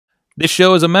This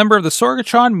show is a member of the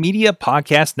Sorgatron Media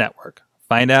Podcast Network.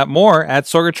 Find out more at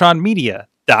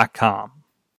sorgatronmedia.com.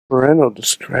 Parental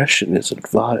discretion is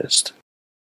advised.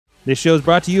 This show is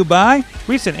brought to you by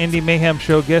recent Indie Mayhem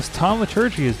show guest Tom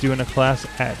Liturgy is doing a class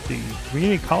at the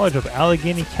Community College of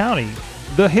Allegheny County,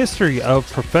 The History of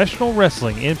Professional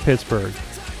Wrestling in Pittsburgh.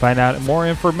 Find out more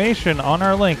information on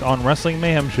our link on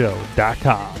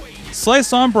WrestlingMayhemShow.com.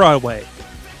 Slice on Broadway.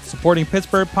 Supporting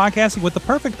Pittsburgh podcasting with the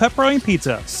perfect pepperoni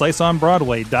pizza.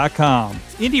 SliceOnBroadway.com.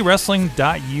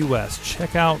 IndieWrestling.us.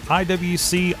 Check out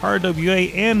IWC,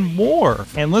 RWA, and more.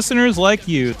 And listeners like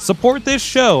you, support this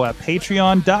show at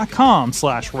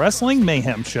Patreon.com/Wrestling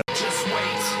Mayhem Show. Just wait,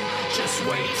 just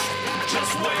wait,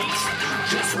 just wait,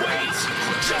 just wait,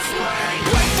 just wait.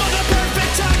 Wait for the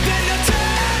perfect time then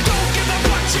attack. Don't give up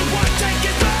what you want, take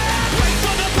it back. Wait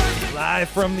for the perfect. Live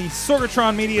from the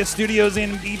Sorgatron Media Studios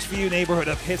in Beachview neighborhood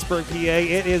of Pittsburgh, PA,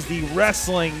 it is the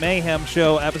Wrestling Mayhem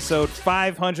Show, episode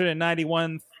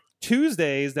 591,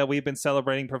 Tuesdays that we've been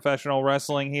celebrating professional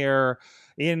wrestling here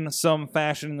in some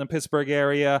fashion in the Pittsburgh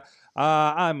area.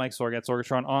 I'm Mike Sorg at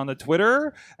Sorgatron on the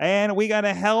Twitter, and we got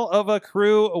a hell of a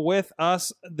crew with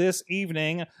us this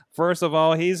evening. First of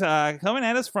all, he's coming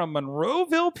at us from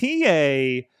Monroeville,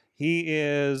 PA. He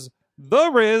is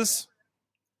the Riz.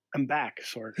 I'm back,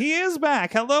 Sorg. He is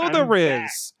back. Hello, I'm the Riz.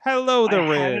 back. Hello, the I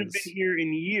Riz. haven't been here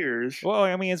in years. Well,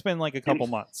 I mean, it's been like a couple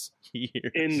months.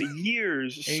 In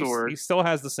years, Sorg. He still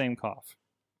has the same cough.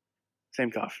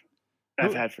 Same cough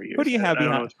I've had for years. Who do you have I don't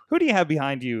behind? Who do you have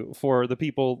behind you for the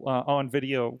people on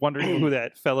video wondering who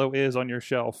that fellow is on your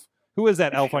shelf? Who is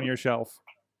that elf on your shelf?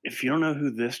 If you don't know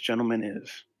who this gentleman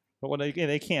is, Well,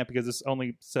 they can't because it's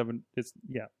only 7. It's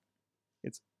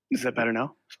is that better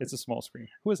now? it's a small screen.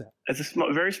 Who is that? It's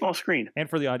a very small screen. And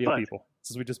for the audio But- people,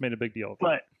 since we just made a big deal of it.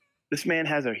 But this man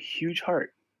has a huge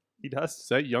heart. He does. Is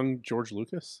that young George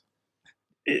Lucas?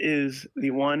 It is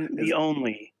the one, the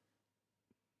only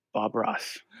Bob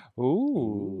Ross.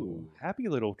 Ooh, happy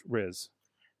little Riz.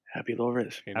 Happy little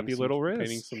Riz. Happy little Riz.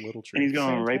 Painting some little And he's trees.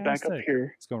 going right back up Fantastic.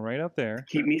 here. It's going right up there.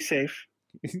 Keep me safe.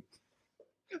 Does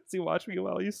he watch me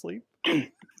while you sleep?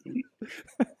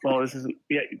 Well, this is,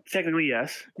 yeah, technically,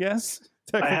 yes. Yes.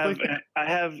 I Technically.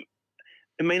 have,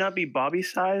 it may not be Bobby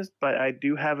sized, but I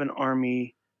do have an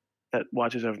army that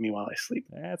watches over me while I sleep.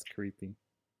 That's creepy.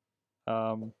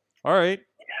 All right.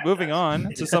 Moving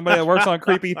on to somebody that works on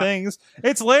creepy things.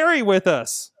 It's Larry with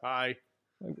us. Hi.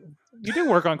 You do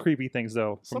work on creepy things,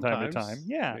 though, from time to Sometimes. time.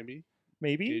 Yeah. Maybe.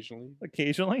 Maybe. Occasionally.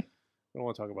 Occasionally. I don't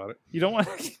want to talk about it. You don't want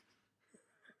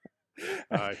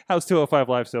Hi. How's 205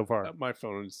 Live so far? My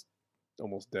phone is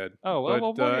almost dead. Oh,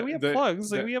 well, But, we have the- plugs.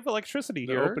 the- We have electricity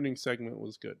The here. opening segment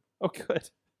was good. Oh, good.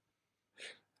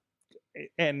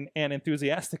 And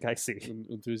enthusiastic, I see.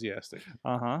 Enthusiastic.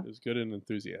 Uh-huh. It was good and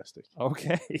enthusiastic.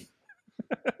 Okay.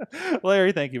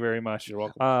 Larry, thank you very much. You're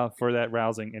welcome. For that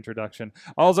rousing introduction.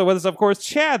 Also with us, of course,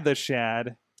 Chad the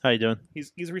Shad. How you doing?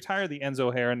 He's retired the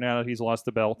Enzo hair, and now that he's lost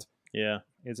the belt, Yeah.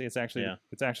 it's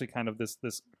actually kind of this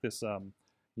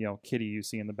kitty you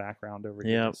see in the background over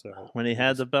here. Yep. So When he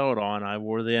had the belt on, I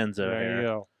wore the Enzo there hair, you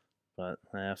go. but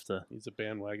I have to. He's a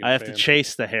bandwagon I have to fan.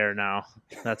 chase the hair now.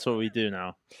 That's what we do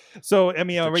now. So I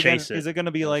mean, To are we chase gonna, it. is it going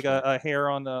to be like a hair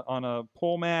on a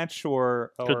pole match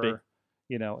or Could be.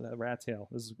 a rat tail?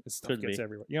 This stuff Could gets be.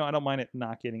 everywhere. I don't mind it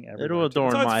not getting everywhere. It'll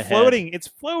adorn So it's my floating. head. It's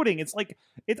floating. It's like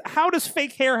how does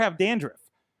fake hair have dandruff?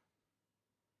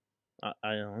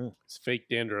 I don't know. It's fake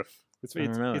dandruff. It's I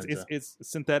don't know, it's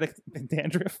synthetic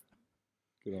dandruff.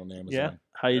 Good on Amazon. Yeah.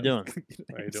 How you doing?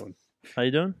 How you doing? How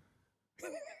you doing?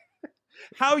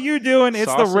 How you doing?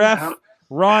 It's Saucy? the ref. How-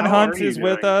 Ron how Hunt are you is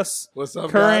with doing? us. What's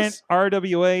up, Current guys?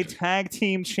 RWA Tag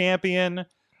Team Champion.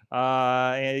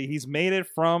 And he's made it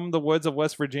from the woods of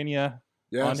West Virginia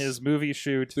Yes. on his movie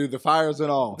shoot. Through the fires and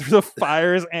all. Through the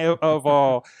fires of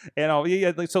all. And all.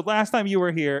 Yeah, so last time you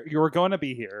were here, you were going to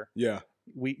be here. Yeah.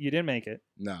 You didn't make it.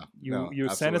 No. You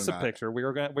sent us a absolutely not. picture. We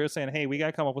were saying, hey, we got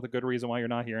to come up with a good reason why you're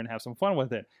not here and have some fun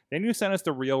with it. Then you sent us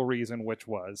the real reason, which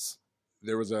was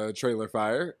There was a trailer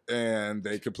fire, and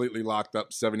they completely locked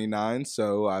up 79.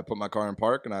 So I put my car in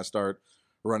park, and I start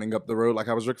running up the road like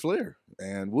I was Ric Flair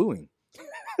and wooing.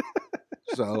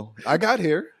 So I got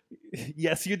here.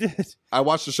 yes, you did. I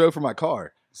watched the show from my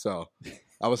car. So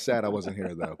I was sad I wasn't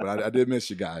here, though. But I did miss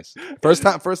you guys. First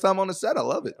time on the set. I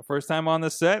love it. First time on the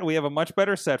set. We have a much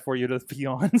better set for you to be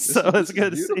on, so it's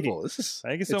good to see. Beautiful. This is,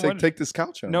 Thank you so take, much. Take this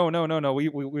couch home. No.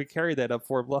 We carried that up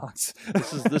 4 blocks.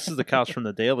 This is the couch from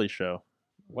the Daily Show.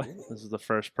 What? This is the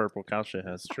first purple couch it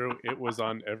has. It's true. It was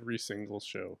on every single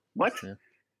show What? Yeah.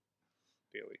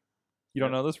 daily. You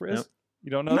don't know this, Riz? Yep. You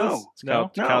don't know No. this?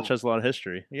 No. The couch has a lot of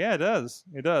history. Yeah, it does.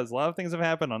 It does. A lot of things have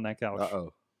happened on that couch.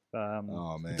 Uh-oh.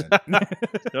 Oh man.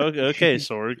 Okay,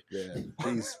 Sorg. Yeah.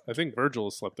 Please. I think Virgil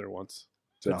has slept there once.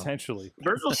 So, Potentially.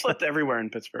 Virgil slept everywhere in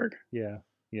Pittsburgh. Yeah.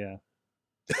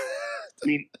 I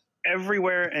mean,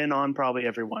 everywhere and on probably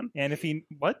everyone. And if he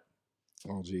what?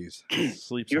 oh geez.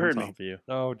 Sleeps You on heard top me. of you.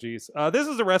 Oh, geez. This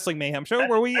is a Wrestling Mayhem show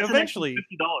where we That's an extra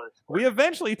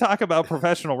eventually $50. talk about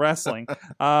professional wrestling,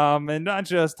 and not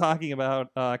just talking about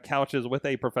couches with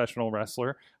a professional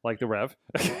wrestler like the Rev.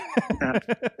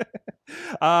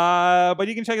 But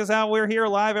you can check us out. We're here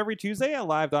live every Tuesday at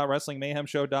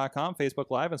live.wrestlingmayhemshow.com, Facebook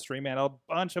Live, and stream at a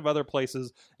bunch of other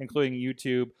places, including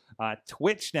YouTube,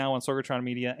 Twitch now on Sorgatron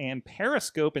Media, and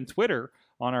Periscope and Twitter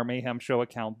on our Mayhem Show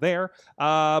account there.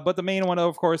 But the main one,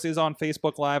 of course, is on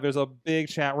Facebook Live. There's a big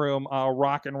chat room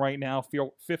rocking right now,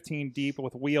 15 deep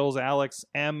with Wheels, Alex,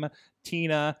 M,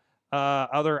 Tina,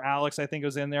 other Alex, I think,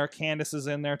 was in there. Candace is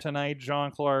in there tonight.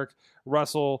 John Clark,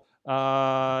 Russell,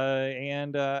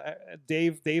 and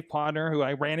Dave Podner, who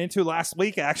I ran into last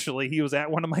week. Actually, he was at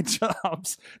one of my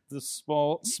jobs. The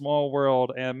small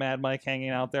world, and Mad Mike hanging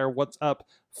out there. What's up,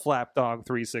 Flapdog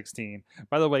 316?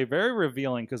 By the way, very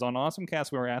revealing, because on Awesome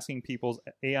Cast we were asking people's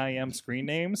AIM screen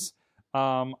names.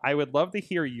 I would love to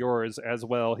hear yours as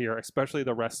well here, especially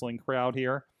the wrestling crowd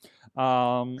here.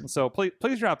 So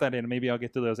please drop that in, and maybe I'll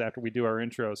get to those after we do our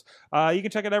intros. You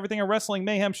can check out everything at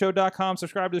WrestlingMayhemShow.com.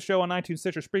 Subscribe to the show on iTunes,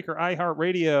 Stitcher, Spreaker,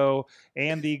 iHeartRadio,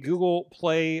 and the Google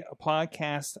Play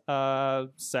podcast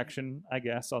section, I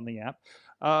guess, on the app.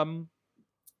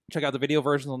 Check out the video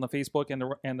versions on the Facebook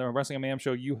and the Wrestling Mayhem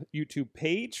Show YouTube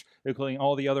page, including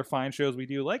all the other fine shows we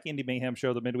do, like Indie Mayhem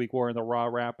Show, the Midweek War, and the Raw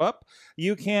Wrap-Up.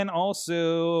 You can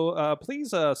also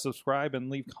please subscribe and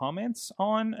leave comments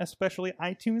on especially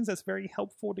iTunes. That's very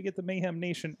helpful to get the Mayhem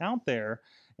Nation out there.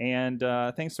 And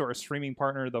thanks to our streaming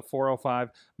partner, the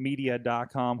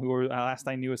 405media.com, who last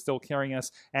I knew is still carrying us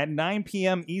at 9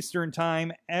 p.m. Eastern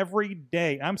Time every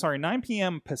day. I'm sorry, 9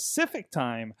 p.m. Pacific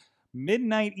Time,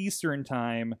 midnight Eastern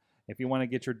Time, if you want to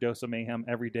get your dose of mayhem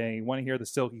every day. You want to hear the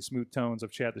silky smooth tones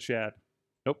of Chad the Shad.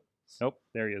 Nope,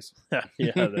 there he is.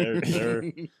 Yeah,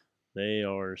 they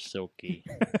are silky.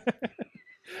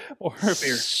 Or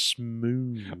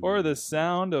smooth. or the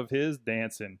sound of his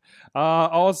dancing.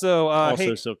 Also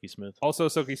hey, silky smooth. also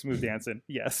silky smooth dancing.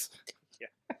 Yes.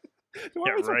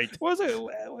 Right. What was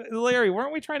it, Larry?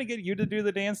 Weren't we trying to get you to do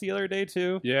the dance the other day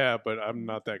too? Yeah, but I'm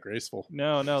not that graceful.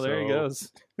 No, there he So- goes.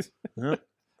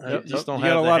 I just don't you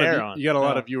have got a the lot hair of on. you got a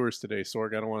lot No. of viewers today,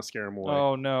 Sorg. I don't want to scare them away.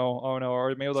 Oh no,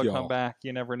 or maybe they'll Yo. come back.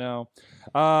 You never know.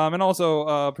 And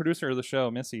also, producer of the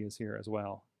show, Missy, is here as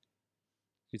well.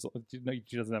 She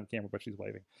doesn't have a camera, but she's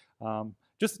waving.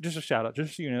 Just a shout out.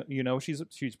 Just so you know,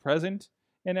 she's present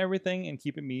and everything, and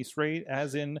keeping me straight.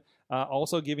 As in,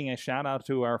 also giving a shout out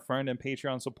to our friend and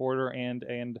Patreon supporter and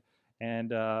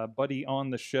buddy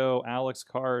on the show, Alex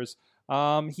Cars.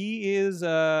 He is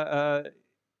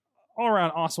all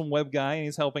around awesome web guy, and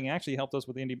he's actually helped us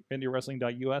with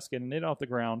IndieWrestling.us getting it off the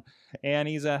ground, and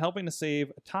he's helping to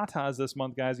save Tatas this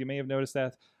month, guys. You may have noticed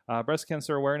that breast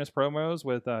cancer awareness promos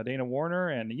with Dana Warner,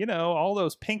 and all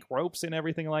those pink ropes and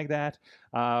everything like that.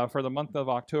 For the month of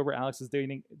October, Alex is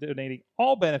donating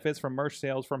all benefits from merch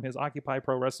sales from his Occupy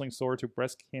Pro Wrestling store to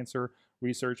Breast Cancer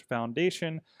Research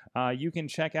Foundation. You can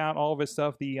check out all of his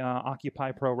stuff, the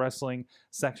Occupy Pro Wrestling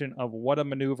section of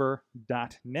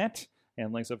whatamaneuver.net.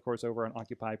 And links, of course, over on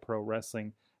Occupy Pro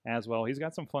Wrestling as well. He's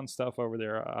got some fun stuff over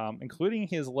there, including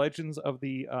his Legends of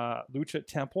the Lucha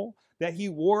Temple that he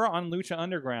wore on Lucha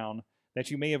Underground that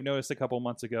you may have noticed a couple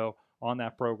months ago on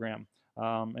that program.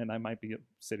 And I might be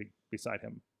sitting beside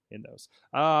him in those.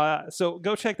 So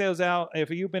go check those out. If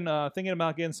you've been thinking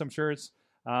about getting some shirts,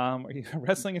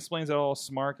 Wrestling Explains It All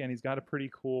Smark, and he's got a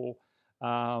pretty cool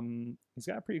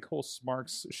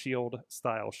Smarks Shield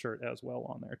style shirt as well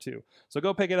on there too. So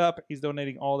go pick it up. He's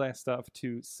donating all that stuff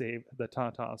to save the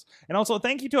Tatas. And also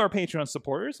thank you to our Patreon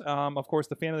supporters. Of course,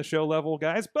 the fan of the show level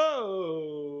guys.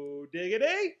 Bo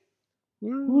Diggity.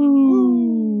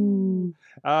 Woo.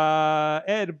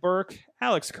 Ed Burke,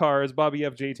 Alex Cars, Bobby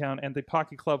F. J-Town, and the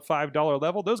Pocket Club $5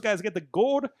 level. Those guys get the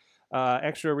gold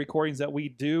extra recordings that we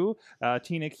do,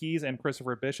 Tina Keys and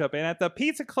Christopher Bishop. And at the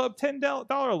Pizza Club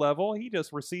 $10 level, he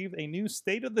just received a new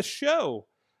State of the Show,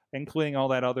 including all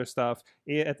that other stuff.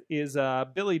 It is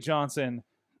Billy Johnson,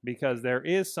 because there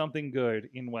is something good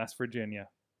in West Virginia.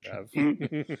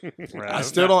 I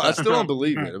still don't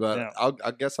believe it, but No.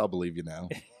 I guess I'll believe you now.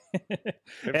 They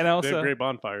And have also, great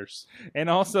bonfires. and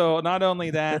also, not only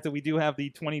that, we do have the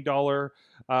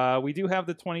 $20. We do have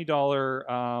the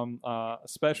 $20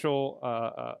 special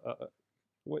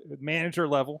manager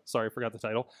level. Sorry, forgot the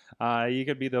title. You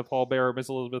could be the pallbearer, Miss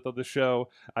Elizabeth of the show.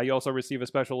 You also receive a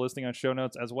special listing on show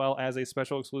notes as well as a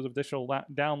special exclusive digital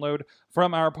download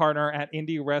from our partner at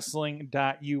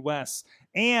indiewrestling.us.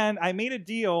 And I made a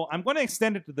deal. I'm going to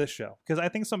extend it to this show because I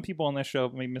think some people on this show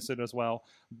may miss it as well.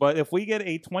 But if we get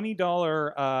a $20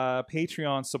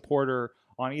 Patreon supporter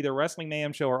on either Wrestling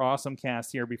Mayhem Show or Awesome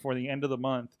Cast here before the end of the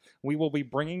month, we will be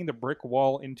bringing the brick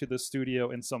wall into the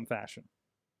studio in some fashion.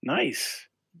 Nice.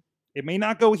 It may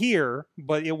not go here,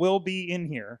 but it will be in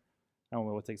here. I don't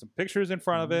know, we'll take some pictures in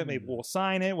front of it. Maybe we'll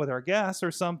sign it with our guests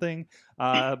or something.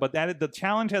 But the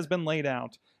challenge has been laid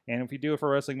out. And if you do it for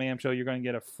Wrestling Mayhem Show, you're going to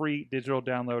get a free digital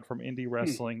download from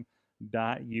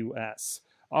indiewrestling.us.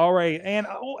 All right. And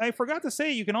I forgot to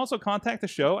say, you can also contact the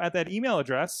show at that email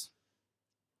address.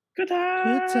 Good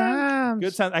times.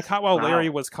 Good times. I caught while Larry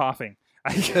was coughing.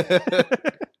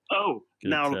 Oh, Good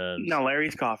now times.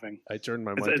 Larry's coughing. I turned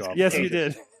my It's- mic it's- off. Yes, you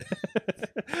did.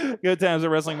 Good times at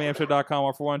WrestlingMayhemShow.com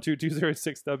or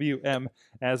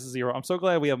 412-206-WM-0. I'm so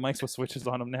glad we have mics with switches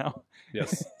on them now.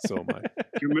 Yes, so am I.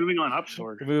 You're moving on up,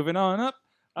 Sorg. Moving on up.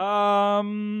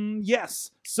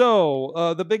 Yes.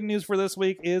 So the big news for this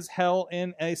week is Hell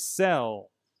in a Cell.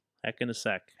 Heck in a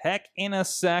sec. Heck in a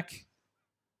Sec.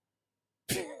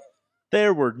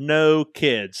 There were no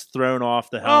kids thrown off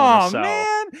the Hell in a Oh Cell.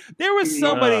 man, there was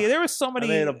somebody. There was I somebody.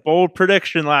 made a bold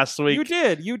prediction last week. You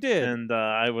did. And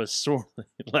I was sorely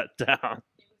let down.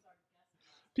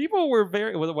 People were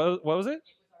very. What was it?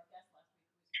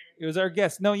 It was our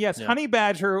guest. No, yes, Yeah. Honey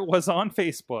Badger was on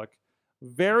Facebook.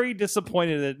 Very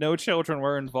disappointed that no children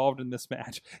were involved in this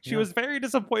match. She was very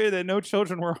disappointed that no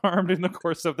children were harmed in the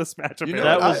course of this match. You know,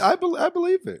 That was- I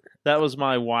believe it. That was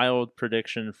my wild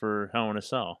prediction for Hell in a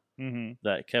Cell. Mm-hmm.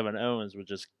 That Kevin Owens would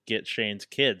just get Shane's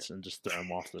kids and just throw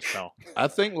them off the cell. I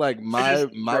think like They my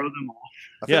just throw them off.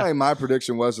 I feel Yeah. like my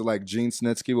prediction was that like Gene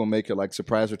Snitsky will make it like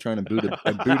surprise return and boot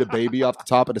a baby off the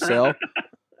top of the cell.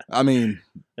 I mean,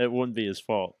 It wouldn't be his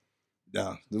fault.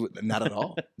 no, not at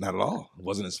all. Not at all. It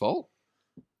wasn't his fault.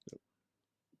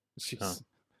 Jeez.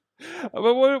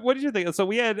 But what did you think? So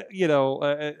we had,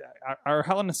 our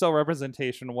Hell in a Cell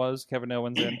representation was Kevin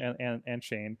Owens and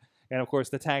Shane, and of course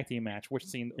the tag team match, which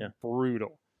seemed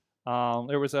brutal.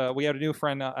 We had a new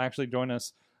friend actually join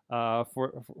us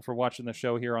for watching the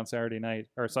show here on Saturday night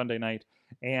or Sunday night,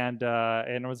 and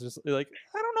it was just like,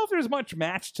 I don't know if there's much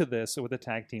match to this with a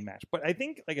tag team match, but I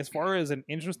think like as far as an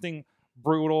interesting,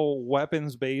 brutal,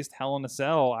 weapons based Hell in a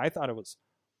Cell, I thought it was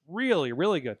really,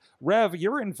 really good. Rev,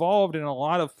 you're involved in a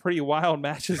lot of pretty wild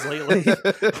matches lately.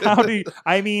 The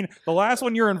last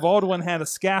one you're involved in had a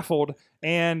scaffold,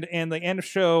 and the end of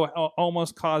show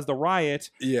almost caused a riot.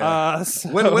 Yeah.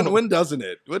 When doesn't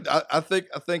it? I think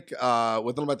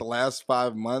within about the last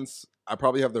 5 months, I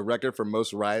probably have the record for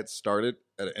most riots started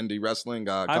at an indie wrestling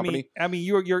company. I mean,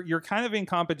 you're kind of in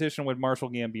competition with Marshall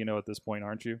Gambino at this point,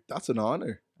 aren't you? That's an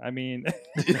honor. I mean,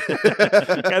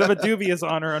 kind of a dubious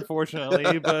honor,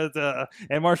 unfortunately, but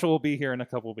and Marshall will be here in a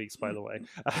couple of weeks, by the way.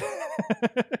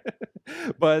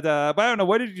 But I don't know.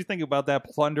 What did you think about that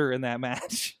plunder in that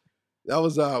match? That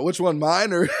was which one,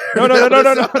 mine or No.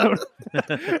 The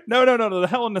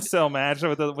Hell in a Cell match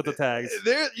with the tags.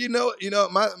 There,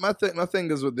 my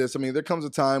thing is with this. I mean, there comes a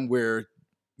time where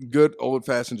good old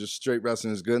fashioned just straight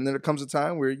wrestling is good, and then there comes a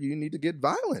time where you need to get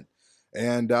violent.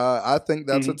 And I think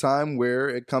that's a time where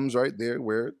it comes right there,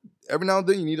 where every now and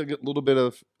then you need to get a little bit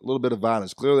of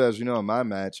violence. Clearly, as you know, in my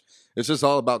match, it's just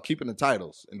all about keeping the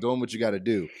titles and doing what you got to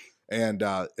do. And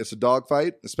it's a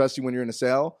dogfight, especially when you're in a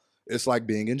cell. It's like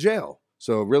being in jail.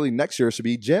 So really, next year should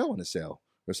be jail in a cell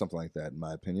or something like that, in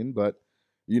my opinion. But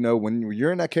when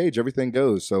you're in that cage, everything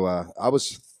goes. So I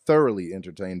was thoroughly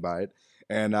entertained by it,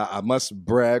 and I must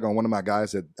brag on one of my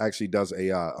guys that actually does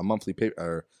a monthly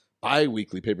or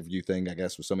bi-weekly pay-per-view thing, I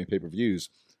guess, with so many pay-per-views.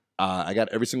 I got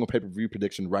every single pay-per-view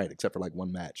prediction right, except for like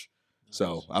one match. Nice.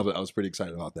 So I was pretty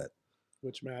excited about that.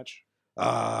 Which match?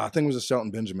 I think it was a Shelton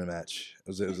Benjamin match. It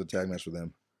was a tag match with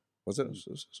them. Was it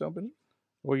Shelton Benjamin?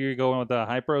 Well, you're going with the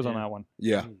Hype Bros on that one.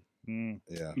 Yeah. Mm.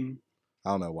 Yeah.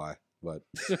 I don't know why, but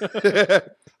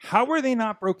how were they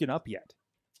not broken up yet?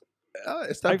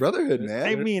 It's that brotherhood, man.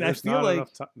 I mean, I feel like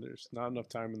there's not enough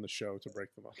time in the show to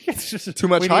break them up. It's just too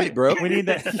much hype, bro. We need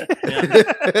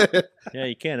that. Yeah,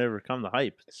 you can't overcome the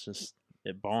hype. It's just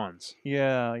it bonds.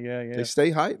 Yeah. They stay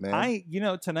hype, man.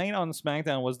 Tonight on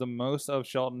SmackDown was the most of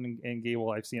Shelton and Gable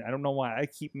I've seen. I don't know why. I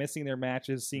keep missing their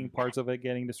matches, seeing parts of it,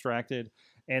 getting distracted,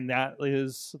 and that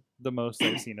is the most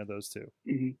I've seen of those two.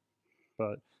 Mm-hmm.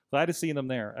 But glad to see them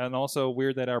there, and also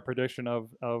weird that our prediction of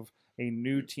a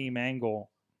new Team Angle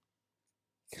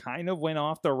kind of went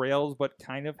off the rails, but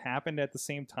kind of happened at the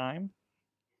same time.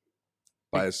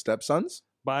 by his stepsons.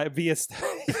 By via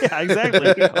yeah,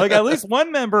 exactly. Like at least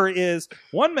one member is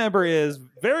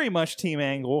very much Team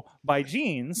Angle by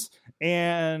genes,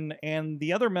 and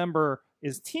the other member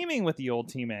is teaming with the old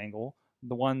Team Angle,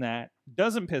 the one that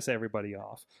doesn't piss everybody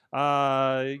off.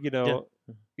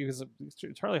 Because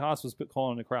Charlie Haas was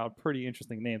calling the crowd pretty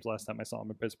interesting names last time I saw him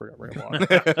in Pittsburgh at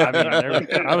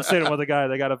Railwalk. I was sitting with a guy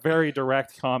that got a very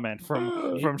direct comment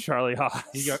from Charlie Haas.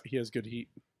 He has good heat.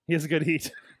 He has good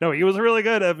heat. No, he was really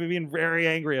good at being very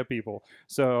angry at people.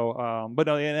 So, but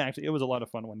no, and actually, it was a lot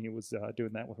of fun when he was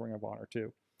doing that with Ring of Honor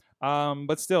too.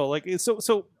 But still, like,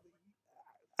 so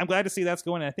I'm glad to see that's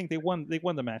going. I think they won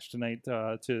the match tonight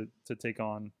to take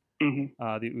on the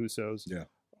Usos. Yeah,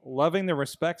 loving the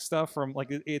respect stuff from like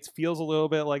it feels a little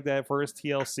bit like that first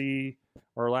TLC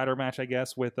or ladder match, I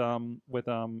guess, with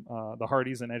the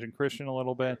Hardys and Edge and Christian a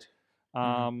little bit.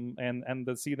 And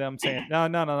to see them saying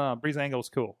no, Breeze Angle's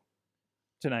cool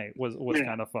tonight was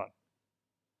kind of fun.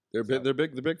 They're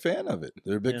big fan of it.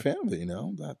 They're a big fan of it. You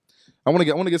know, I want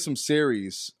to get some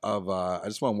series of. I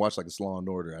just want to watch like a Law and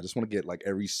Order. I just want to get like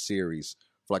every series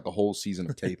for like a whole season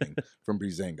of taping from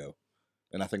Breezango,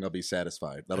 and I think I'll be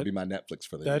satisfied. That'll be my Netflix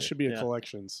for the year. That should be a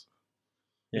collections.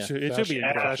 Yeah. It should be in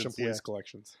Fashion Police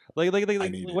collections. Like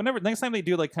whenever next time they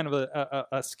do like kind of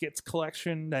a skits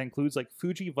collection that includes like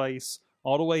Fuji Vice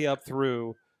all the way up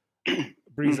through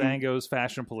Breezango's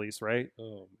Fashion Police, right?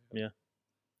 Oh, yeah,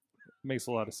 makes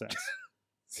a lot of sense.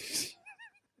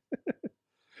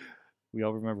 We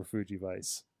all remember Fuji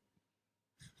Vice.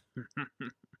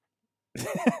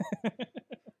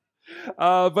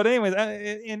 But anyways,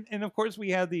 and of course we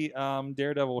had the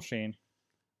Daredevil Shane.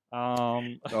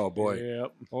 Oh boy.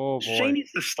 Yep. Oh boy. Shane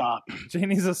needs to stop. Shane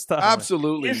needs to stop.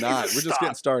 Absolutely Yes, not. needs to We're just stop.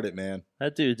 getting started, man.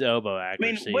 that dude's elbow I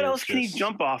accuracy. mean, what else is can he just-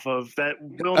 jump off of that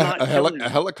will not A kill him?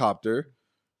 helicopter.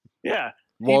 Yeah.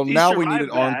 Well, He now we need it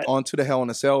survived that. onto the Hell in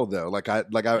a Cell though. Like I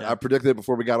predicted it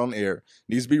before we got on air.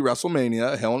 Needs to be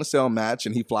WrestleMania, a Hell in a Cell match,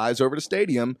 and he flies over the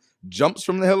stadium, jumps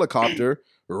from the helicopter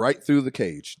right through the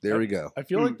cage. There we go. I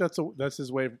feel like that's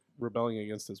his way of rebelling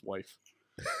against his wife.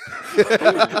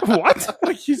 What?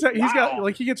 Like he's got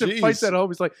like he gets in Jeez. fights at home.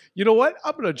 He's like, you know what?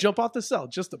 I'm gonna jump off the cell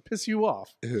just to piss you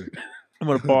off. I'm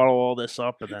gonna bottle all this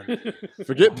up and then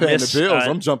Forget paying Miss- the bills. I-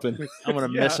 I'm jumping. I'm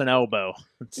gonna Yeah. miss an elbow.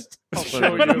 I'll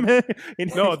show you. No,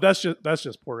 No, that's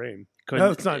just poor aim.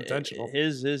 That's not intentional.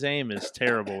 His aim is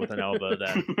terrible with an elbow.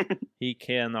 That he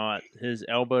cannot. His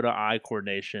elbow to eye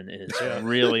coordination is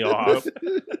really off.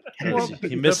 Well,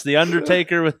 He missed the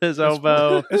Undertaker with his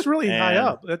elbow. It's really high And-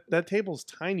 up. That table's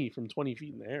tiny from 20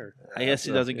 feet in the air. I guess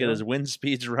he doesn't get his wind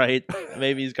speeds right.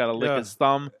 Maybe he's got to lick Yeah. his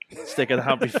thumb, stick it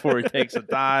out before he takes a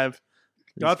dive.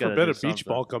 He's God gotta forbid do a beach something.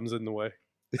 ball comes in the way.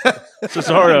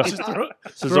 Cesaro. Just throws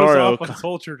Cesaro. off on his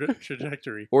whole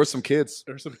trajectory. Or some kids.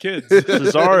 Or some kids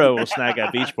Cesaro will snag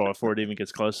that beach ball before it even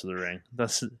gets close to the ring.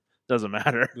 Doesn't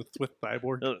matter. with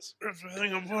thigh-board. It's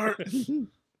everything apart.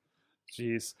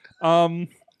 Jeez.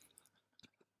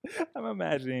 I'm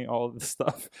imagining all of this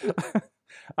stuff.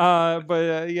 But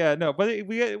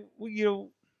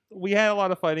we had a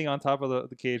lot of fighting on top of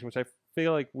the cage, which I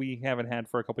feel like we haven't had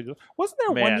for a couple of years. Wasn't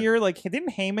there one Man. year like didn't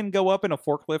Heyman go up in a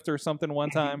forklift or something one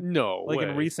time? No Like way.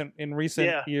 in recent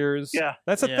Yeah. years. Yeah.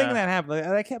 That's a Yeah. thing that happened. Like,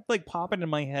 that kept like popping in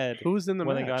my head Who was in the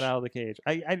when match? they got out of the cage.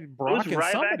 I It was Brock and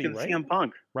Ryback somebody, and right? CM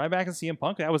Punk. Ryback and CM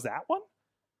Punk. That was that one?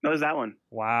 That was that one.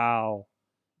 Wow.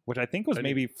 Which I think was I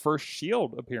maybe first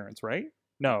Shield appearance, right?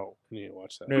 No. I need to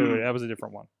watch that. No, that was a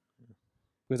different one.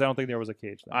 Because I don't think there was a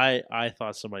cage then. I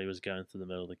thought somebody was going through the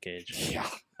middle of the cage. Yeah.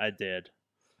 I did.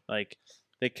 Like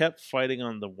they kept fighting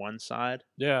on the one side,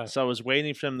 Yeah. so I was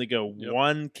waiting for them to go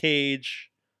one cage,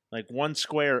 like one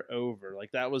square over.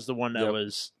 Like that was the one that Yep.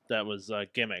 was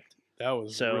gimmicked. That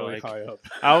was So, really like, high up.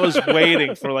 I was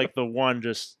waiting for like the one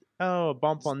just a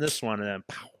bump on this one and then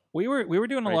pow. We were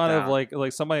doing a Right lot down. of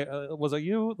like somebody was it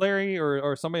you, Larry,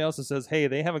 or somebody else that says, hey,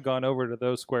 they haven't gone over to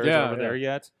those squares Yeah, over there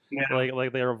yet. Yeah.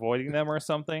 Like they're avoiding them or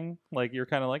something. Like you're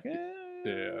kind of like, Yeah.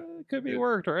 it could be Yeah.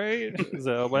 worked, right?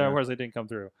 So, but of course they didn't come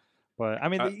through. But I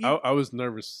mean, I was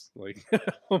nervous. Like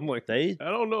I'm like, They I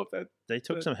don't know if they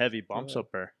took some heavy bumps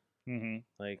up there. mhm.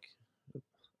 Like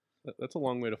that's a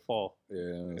long way to fall.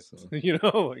 Yeah. So. You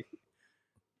know, like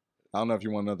I don't know if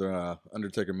you want another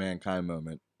Undertaker Mankind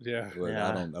moment. yeah, But Yeah.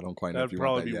 I don't quite know if that'd you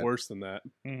probably want that be yet. worse than that.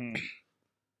 Mhm.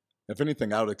 If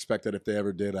anything, I would expect that if they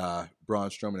ever did Braun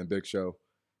Strowman and Big Show,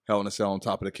 Hell in a Cell on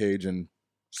top of the cage and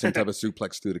some type of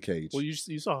suplex through the cage. Well, you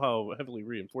saw how heavily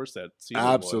reinforced that ceiling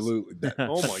was. Absolutely. That-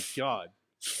 Oh my god,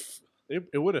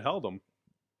 it would have held them.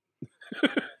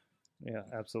 Yeah,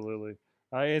 absolutely.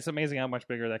 It's amazing how much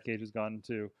bigger that cage has gotten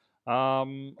too. yeah,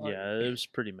 it was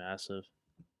pretty massive.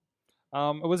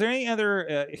 Was there any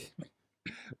other?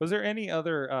 Was there any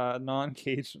other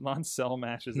non-cage, non-cell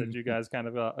matches that you guys kind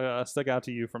of stuck out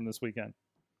to you from this weekend?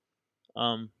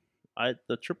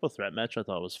 The triple threat match I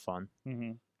thought was fun.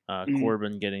 Mm-hmm.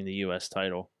 Corbin getting the U.S.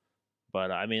 title,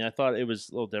 but I mean, I thought it was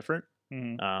a little different.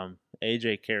 Mm-hmm.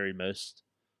 AJ carried most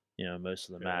of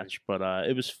the match, but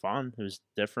it was fun. It was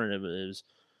different. It was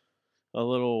a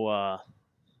little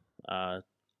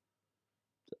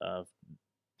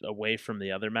away from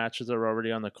the other matches that were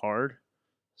already on the card.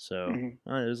 So it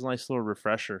was a nice little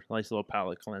refresher, nice little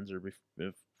palate cleanser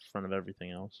in front of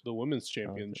everything else. The women's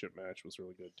championship match was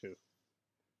really good too.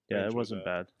 Yeah, it wasn't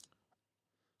bad.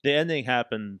 The ending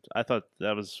happened. I thought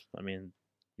that was. I mean,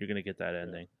 you're gonna get that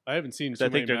ending. I haven't seen. I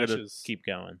think they're gonna keep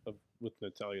going with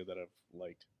Natalia that I've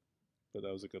liked, but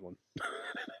that was a good one.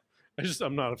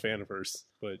 I'm not a fan of hers,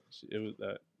 but it was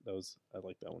I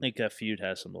like that one. I think that feud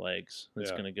has some legs.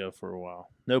 It's gonna go for a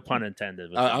while. No pun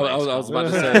intended. I was about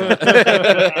to say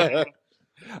that.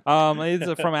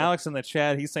 It's from Alex in the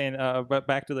chat. He's saying, but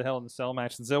back to the Hell in the Cell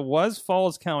match. Since it was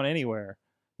Falls Count Anywhere,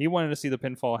 he wanted to see the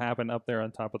pinfall happen up there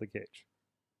on top of the cage.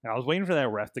 I was waiting for that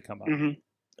ref to come up.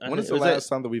 When is the last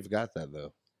time that we've got that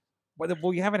though?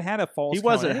 Well, you haven't had a Falls. He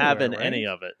wasn't Count having right? any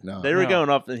of it. No. They were going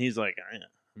up, and he's like, "I'm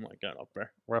not going up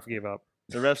there." Ref gave up.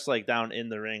 The ref's like down in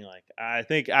the ring, like I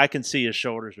think I can see his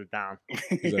shoulders are down.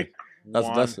 He's like,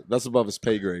 that's above his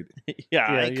pay grade.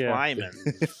 I ain't climbing.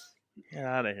 Get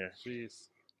out of here. Jeez.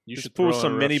 You Just should pull throw on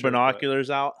some a mini rough shirt, binoculars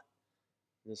out.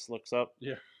 Just looks up.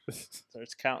 Yeah.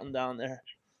 Starts counting down there.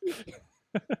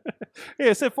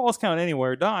 It said Falls Count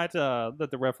Anywhere, not that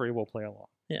the referee will play along.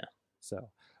 Yeah. So,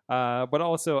 but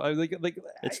also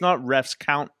it's not refs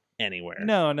count anywhere.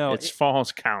 No, it's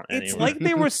falls count anywhere. It's like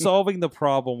they were solving the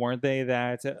problem, weren't they?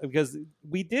 That because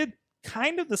we did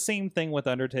kind of the same thing with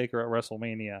Undertaker at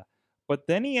WrestleMania, but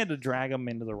then he had to drag him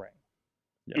into the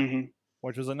ring,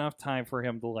 which was enough time for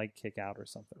him to like kick out or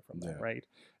something from that, right?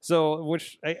 So,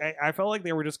 which I felt like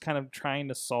they were just kind of trying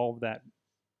to solve that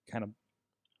kind of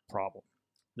problem.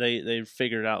 They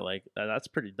figured out like that's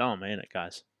pretty dumb, ain't it,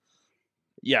 guys?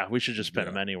 Yeah, we should just pin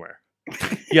him anywhere.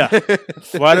 Yeah.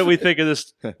 Why didn't we think of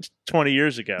this 20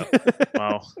 years ago?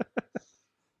 Well,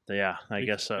 yeah, I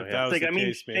guess so. Yeah. Like, I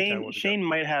mean, Shane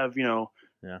might have,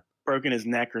 broken his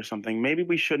neck or something. Maybe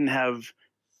we shouldn't have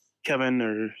Kevin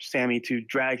or Sammy to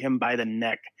drag him by the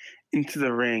neck into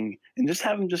the ring and just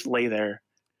have him just lay there.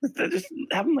 Just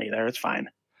have him lay there. It's fine.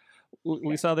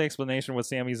 We saw the explanation with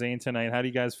Sami Zayn tonight. How do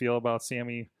you guys feel about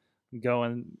Sammy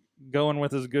going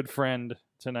with his good friend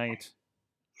tonight?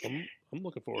 I'm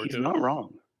looking forward to it. He's not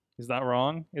wrong. He's not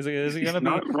wrong. Is he going to be?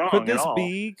 Not wrong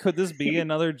Could this be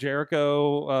another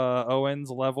Jericho Owens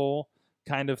level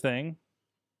kind of thing?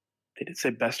 They did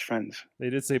say best friends. They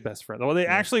did say best friends. Well, they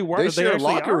actually were. They They share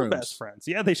actually locker are rooms. best friends.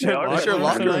 Yeah, they share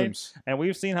locker rooms. And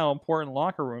we've seen how important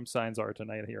locker room signs are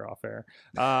tonight here off air.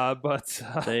 But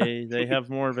They have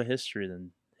more of a history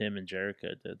than him and Jericho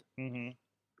did.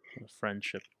 Mm-hmm. A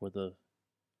friendship with a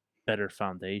better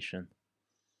foundation.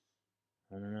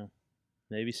 I don't know.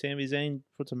 Maybe Sami Zayn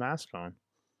puts a mask on.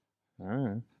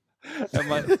 I don't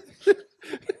know.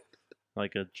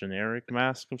 Like a generic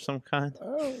mask of some kind.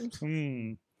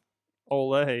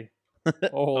 Ole.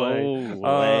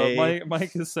 Ole.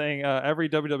 Mike is saying every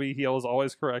WWE heel is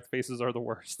always correct. Faces are the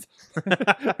worst.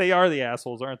 They are the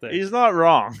assholes, aren't they? He's not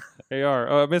wrong. They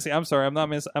are. Missy, I'm sorry. I'm not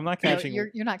catching. You're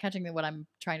not catching what I'm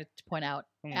trying to point out.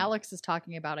 Alex is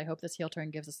talking about, I hope this heel turn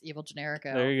gives us evil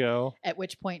Generico. There you go. At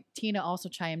which point, Tina also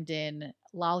chimed in,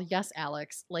 lol, yes,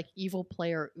 Alex, like evil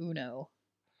player Uno.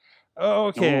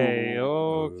 Okay.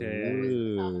 Ooh.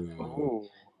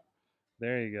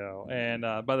 There you go. And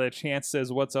by the chance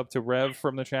says, what's up to Rev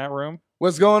from the chat room?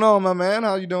 What's going on, my man?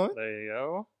 How you doing? There you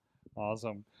go.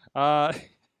 Awesome.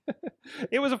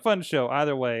 It was a fun show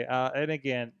either way. And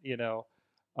again,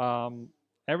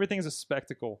 everything's a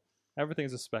spectacle.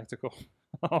 Everything's a spectacle.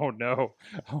 Oh no.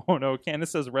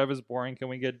 Candace says Rev is boring. Can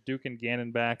we get Duke and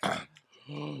Gannon back?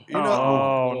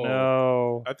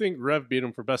 No. I think Rev beat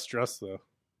him for best dress though.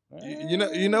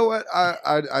 You know what?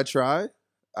 I try.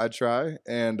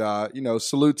 And,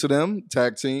 salute to them,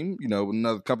 tag team,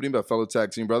 another company, but fellow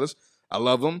tag team brothers. I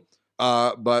love them.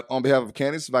 But on behalf of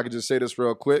Candice, if I could just say this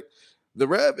real quick, the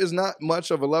Rev is not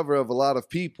much of a lover of a lot of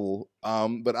people,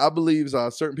 but I believe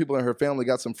certain people in her family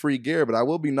got some free gear, but I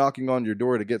will be knocking on your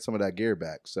door to get some of that gear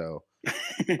back. So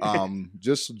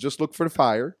just look for the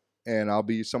fire. And I'll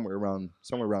be somewhere around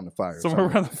the fire. Somewhere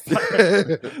around the fire.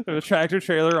 The tractor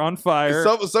trailer on fire.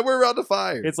 Somewhere around the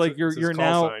fire. It's like you're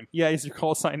now. Sign. Yeah, it's your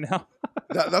call sign now.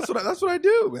 That's what I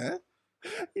do, man.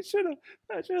 You should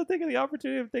have taken the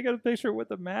opportunity of taking a picture with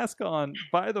the mask on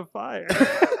by the fire.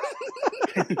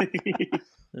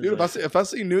 Dude, if I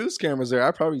see news cameras there,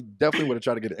 I probably definitely would have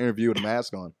tried to get an interview with a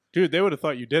mask on. Dude, they would have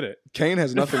thought you did it. Kane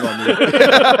has nothing on me. Kane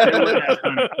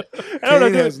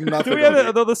has nothing do we have on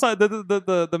me.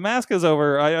 the mask is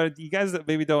over. You guys that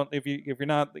maybe don't, if you're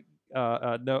not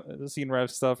seeing Rev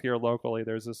stuff here locally,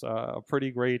 there's this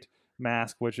pretty great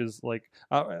mask, which is like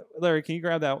Larry, can you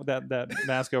grab that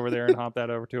mask over there and hop that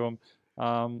over to him?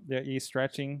 Yeah, he's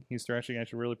stretching. I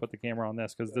should really put the camera on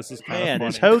this because this is kind of funny.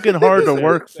 Is Hogan hard to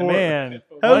work for? Man,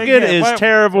 Hogan is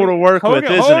terrible to work with,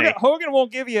 isn't he? Hogan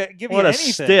won't give you what a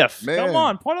anything. Stiff. Man, come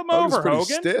on, put him Hogan's over, pretty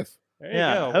Hogan. Stiff. There you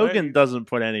go. Hogan doesn't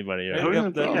put anybody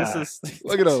over.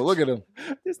 Look at him.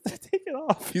 Just take it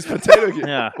off. He's potato kid.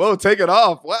 Yeah. Whoa, take it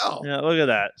off. Wow. Yeah, look at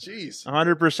that. Jeez.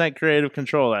 100% creative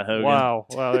control, that Hogan. Wow,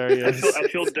 there he is. I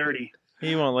feel dirty.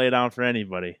 He won't lay down for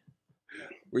anybody.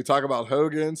 We talk about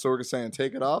Hogan, so we're saying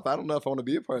take it off. I don't know if I want to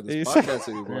be a part of this podcast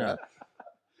anymore. Yeah.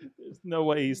 There's no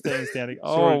way he's staying standing.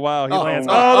 Oh, Sure. wow. He lands.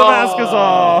 wow. Oh, the mask is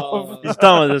off. He's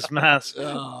done with this mask.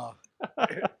 Oh.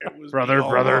 Brother.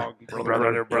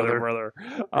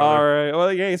 All right.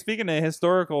 Well, yeah, speaking of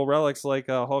historical relics like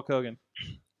Hulk Hogan.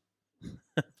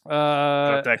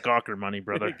 Got that Gawker money,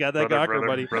 brother. Got that Gawker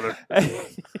money. Brother.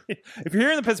 If you're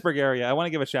here in the Pittsburgh area, I want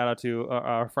to give a shout out to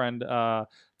our friend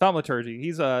Tom Liturgy.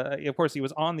 He's of course he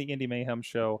was on the Indie Mayhem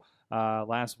show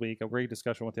last week. A great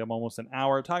discussion with him, almost an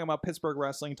hour, talking about Pittsburgh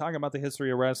wrestling, talking about the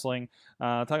history of wrestling,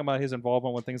 talking about his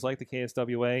involvement with things like the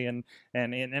KSWA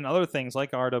and other things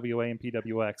like RWA and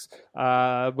PWX.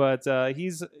 But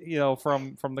he's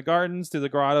from the Gardens to the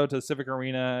Grotto to the Civic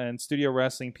Arena and Studio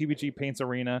Wrestling, PBG Paints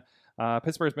Arena.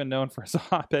 Pittsburgh's been known for a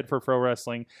hotbed for pro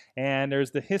wrestling, and there's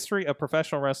the history of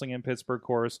professional wrestling in Pittsburgh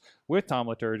course with Tom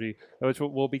Liturgy, which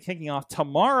will be kicking off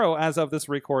tomorrow as of this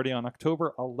recording on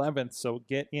October 11th. So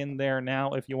get in there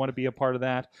now if you want to be a part of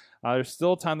that. There's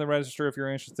still time to register if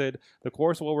you're interested. The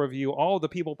course will review all of the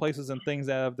people, places, and things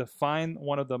that have defined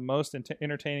one of the most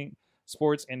entertaining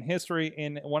sports in history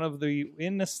in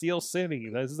the Steel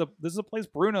City. This is a place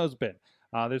Bruno's been.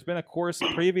 There's been a course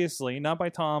previously, not by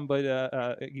Tom, but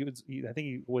I think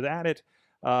he was at it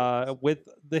with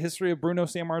the history of Bruno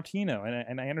Sammartino,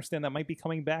 and I understand that might be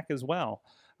coming back as well.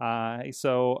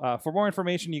 So for more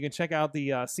information, you can check out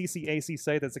the CCAC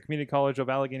site. That's the Community College of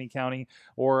Allegheny County,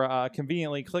 or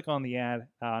conveniently click on the ad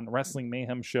on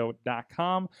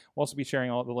WrestlingMayhemShow.com. We'll also be sharing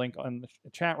all the link on the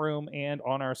chat room and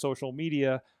on our social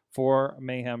media for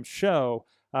Mayhem Show.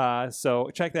 So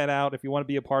check that out if you want to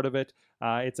be a part of it.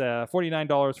 It's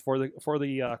 $49 for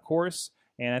the course,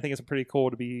 and I think it's pretty cool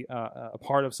to be a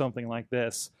part of something like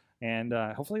this. And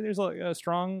hopefully there's a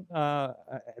strong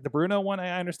the Bruno one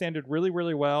I understand did really,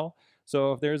 really well.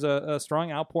 So if there's a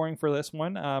strong outpouring for this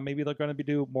one, maybe they're going to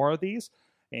do more of these.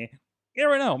 And you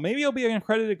never know. Maybe it'll be an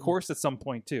accredited course at some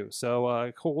point too.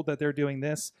 So cool that they're doing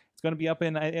this. It's going to be up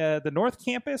in the North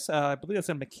Campus. I believe it's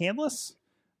in McCandless.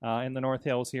 In the North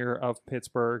Hills here of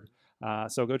Pittsburgh.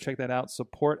 So go check that out.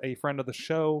 Support a friend of the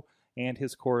show and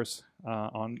his course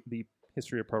on the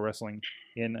history of pro wrestling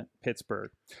in Pittsburgh.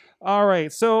 All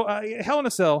right, so Hell in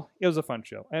a Cell, it was a fun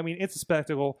show. I mean, it's a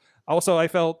spectacle. Also, I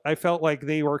felt like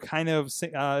they were kind of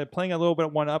playing a little bit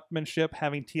of one-upmanship,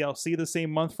 having TLC the same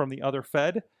month from the other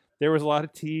Fed. There was a lot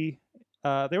of T.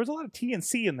 There was a lot of T and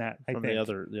C in that. I think the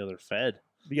other Fed.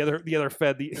 The other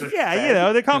Fed,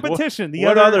 the competition.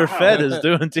 What other Fed is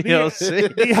doing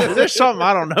TLC? Is there something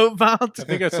I don't know about? I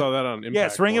think I saw that on Impact.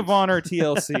 Yes, Ring of Honor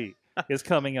TLC is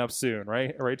coming up soon,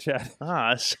 right? Right, Chad?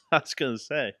 I was going to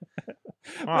say.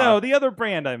 No, the other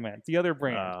brand I meant. The other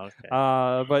brand. Oh,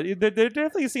 okay. But there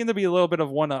definitely seemed to be a little bit of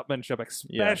one-upmanship,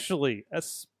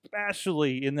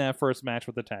 especially in that first match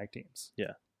with the tag teams.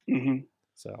 Yeah. Mm-hmm.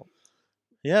 So...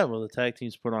 Yeah, well, the tag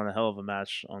teams put on a hell of a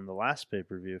match on the last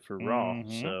pay-per-view for Raw.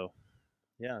 Mm-hmm. So,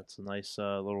 yeah, it's a nice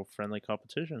little friendly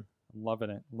competition.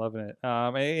 Loving it.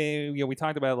 We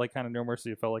talked about like kind of No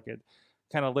Mercy. It felt like it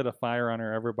kind of lit a fire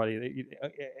under everybody.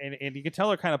 And you could tell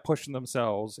they're kind of pushing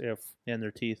themselves And their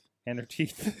teeth.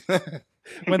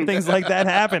 when things like that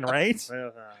happen, right?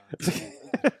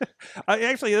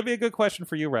 Actually, that'd be a good question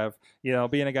for you, Rev.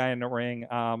 Being a guy in the ring.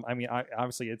 I mean,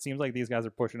 obviously, it seems like these guys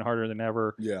are pushing harder than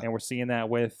ever, and we're seeing that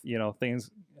with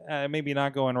things maybe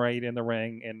not going right in the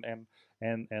ring,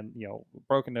 and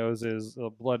broken noses,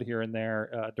 blood here and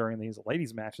there during these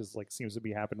ladies' matches. Like, seems to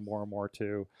be happening more and more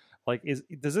too. Like,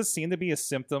 does this seem to be a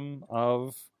symptom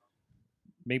of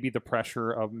maybe the pressure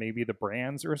of maybe the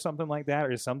brands or something like that,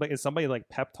 or is somebody like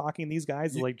pep talking these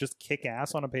guys to like just kick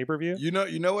ass on a pay-per-view? You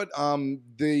know what?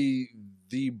 The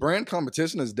brand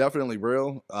competition is definitely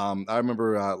real. I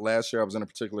remember last year I was in a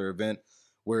particular event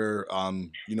where I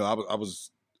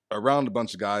was around a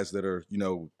bunch of guys that are,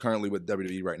 currently with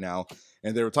WWE right now,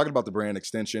 and they were talking about the brand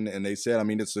extension, and they said, I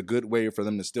mean, it's a good way for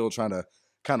them to still try to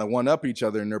kind of one up each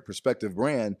other in their respective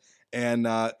brand, and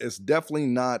it's definitely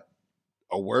not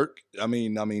a work. I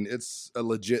mean, it's a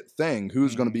legit thing.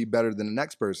 Who's going to be better than the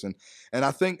next person? And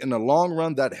I think in the long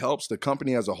run, that helps the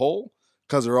company as a whole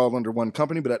because they're all under one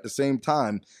company. But at the same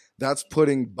time, that's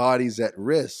putting bodies at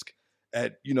risk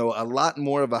at, a lot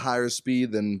more of a higher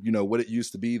speed than, what it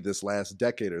used to be this last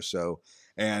decade or so.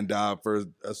 And for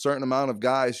a certain amount of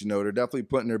guys, they're definitely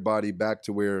putting their body back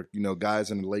to where,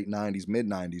 guys in the late 90s, mid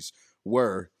 90s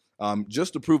were,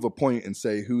 just to prove a point and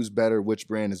say who's better, which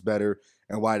brand is better,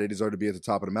 and why they deserve to be at the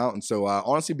top of the mountain. So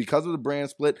honestly, because of the brand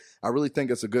split, I really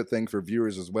think it's a good thing for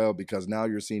viewers as well, because now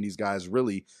you're seeing these guys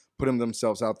really putting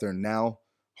themselves out there now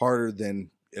harder than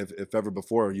if ever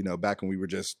before, back when we were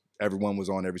everyone was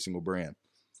on every single brand.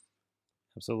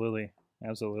 Absolutely.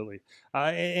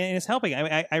 And it's helping. I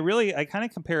mean, I kind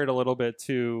of compare it a little bit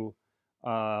to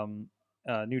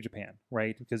New Japan,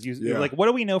 right? Because you're like, what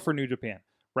do we know for New Japan?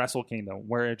 Wrestle Kingdom,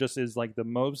 where it just is like the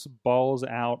most balls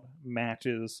out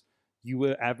matches you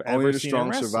would have ever seen. Only the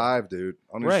strong survive, dude.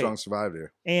 Only the strong survive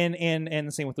there. And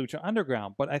the same with Lucha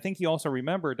Underground. But I think you also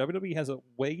remember WWE has a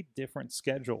way different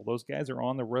schedule. Those guys are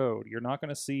on the road. You're not going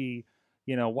to see,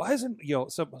 why isn't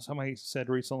somebody said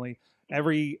recently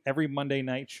every Monday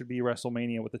night should be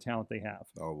WrestleMania with the talent they have.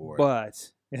 Oh boy.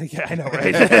 But yeah, I know,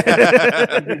 right?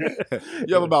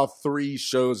 You have about 3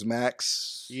 shows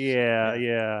max.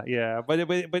 Yeah. But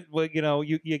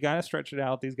you got to stretch it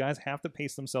out. These guys have to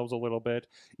pace themselves a little bit.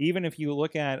 Even if you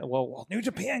look at, well, New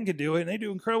Japan could do it, and they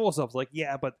do incredible stuff. It's like,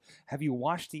 yeah, but have you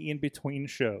watched the in-between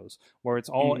shows where it's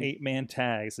all 8-man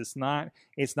tags? It's not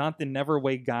the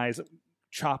Neverway guys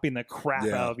chopping the crap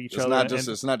out of each other.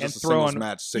 It's not just a singles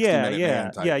match, 60-minute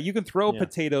man type. Yeah, you can throw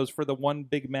potatoes for the one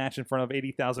big match in front of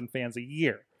 80,000 fans a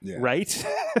year, right?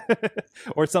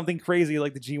 Or something crazy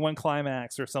like the G1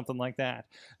 Climax or something like that.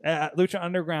 Lucha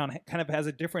Underground kind of has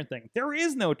a different thing. There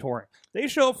is no touring. They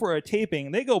show up for a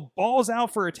taping. They go balls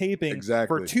out for a taping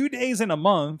for 2 days in a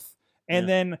month, and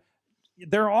then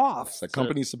they're off. It's a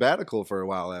company sabbatical for a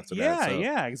while after that. So.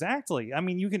 Yeah, exactly. I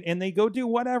mean, you can, and they go do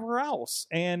whatever else,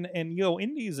 and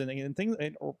indies and things,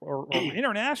 or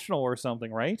international or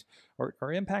something, right?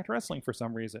 Or Impact Wrestling for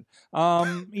some reason.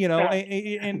 And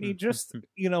it just,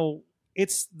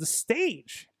 it's the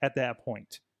stage at that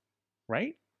point,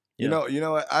 right?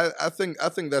 I think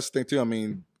that's the thing too. I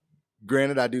mean,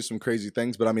 granted, I do some crazy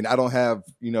things, but I mean, I don't have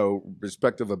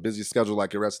respect of a busy schedule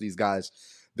like the rest of these guys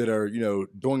that are,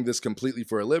 doing this completely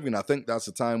for a living. I think that's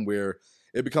the time where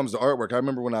it becomes the artwork. I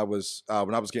remember when I was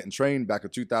getting trained back in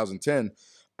 2010,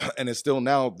 and it's still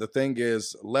now, the thing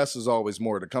is less is always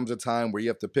more. There comes a time where you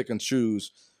have to pick and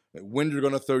choose when you're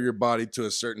going to throw your body to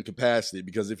a certain capacity,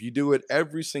 because if you do it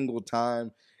every single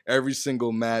time, every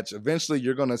single match, eventually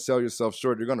you're going to sell yourself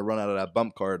short. You're going to run out of that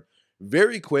bump card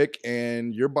very quick,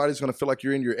 and your body's going to feel like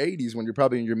you're in your 80s when you're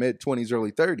probably in your mid-20s,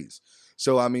 early 30s.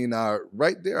 So, I mean,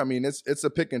 right there, I mean, it's a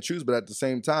pick and choose, but at the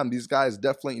same time, these guys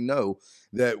definitely know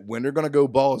that when they're going to go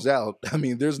balls out, I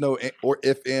mean, there's no or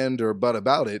if, and, or but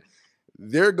about it.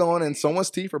 They're going, and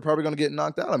someone's teeth are probably going to get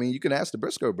knocked out. I mean, you can ask the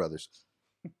Briscoe brothers.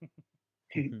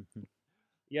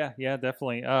 Yeah,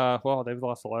 definitely. Well, they've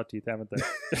lost a lot of teeth, haven't they?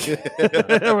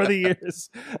 Over the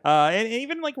years. And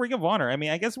even like Ring of Honor. I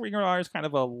mean, I guess Ring of Honor is kind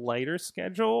of a lighter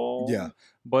schedule. Yeah.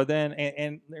 But then,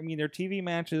 and I mean, their TV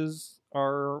matches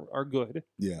are good.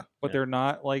 Yeah. But they're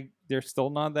not they're still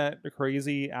not that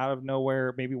crazy out of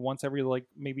nowhere. Maybe once every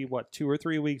 2 or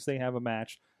 3 weeks they have a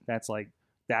match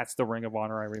that's the Ring of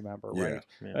Honor I remember, right?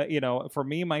 Yeah. For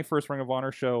me, my first Ring of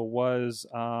Honor show was,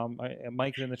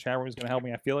 Mike in the chat room is going to help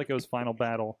me. I feel like it was Final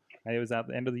Battle. It was at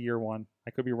the end of the year one.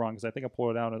 I could be wrong because I think I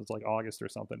pulled it out and it was like August or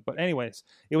something. But anyways,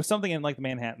 it was something in like the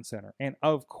Manhattan Center. And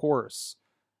of course,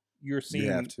 you're seeing...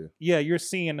 You have to. Yeah, you're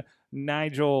seeing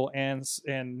Nigel and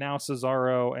now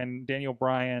Cesaro and Daniel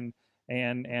Bryan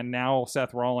and now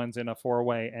Seth Rollins in a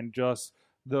 4-way, and just...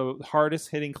 the hardest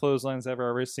hitting clotheslines I've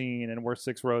ever seen, and we're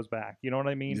 6 rows back. You know what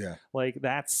I mean? Yeah. Like,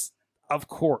 that's, of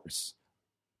course.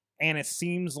 And it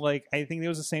seems like, I think it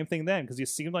was the same thing then, because it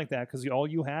seemed like that, because all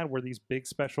you had were these big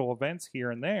special events here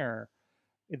and there,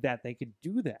 that they could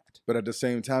do that. But at the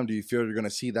same time, do you feel you're going to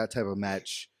see that type of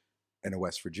match in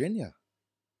West Virginia?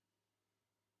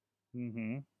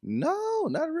 Mm-hmm. No,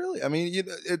 not really. I mean,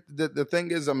 the thing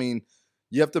is, I mean,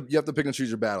 you have to pick and choose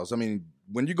your battles. I mean,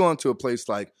 when you go into a place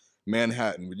like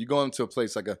Manhattan, when you go into a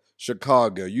place like a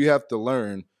Chicago, you have to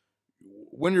learn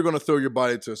when you're going to throw your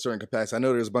body to a certain capacity. I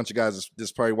know there's a bunch of guys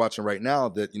that's probably watching right now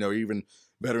that, even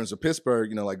veterans of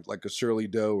Pittsburgh, like a Shirley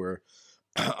Doe or,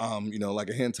 like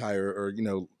a Hentai or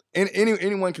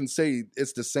anyone can say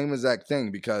it's the same exact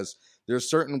thing because there's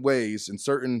certain ways and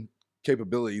certain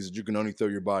capabilities that you can only throw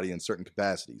your body in certain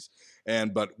capacities.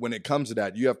 But when it comes to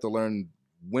that, you have to learn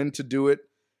when to do it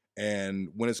and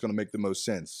when it's going to make the most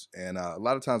sense. And a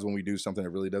lot of times when we do something that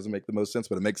really doesn't make the most sense,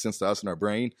 but it makes sense to us in our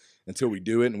brain until we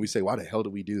do it and we say, why the hell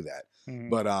did we do that? Mm-hmm.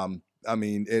 But I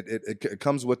mean, it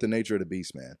comes with the nature of the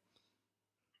beast, man.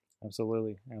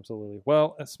 Absolutely.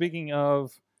 Well, speaking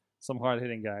of some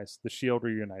hard-hitting guys, the Shield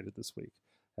reunited this week.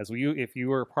 If you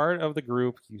were part of the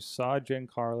group, you saw Jen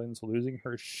Carlins losing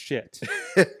her shit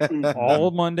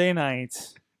all Monday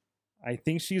night. I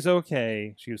think she's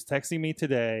okay. She was texting me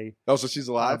today. Oh, so she's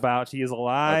alive? She is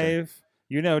alive. Okay.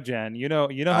 You know Jen. You know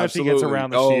how she gets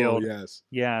around the Shield.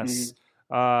 Yes.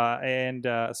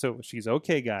 Mm-hmm. So she's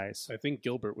okay, guys. I think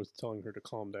Gilbert was telling her to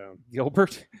calm down.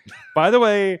 Gilbert? By the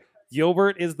way,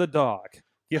 Gilbert is the dog.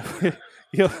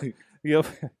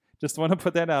 Just want to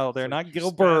put that out there. Not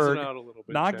Gilbert.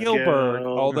 Not Gilbert.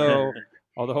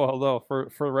 Although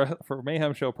for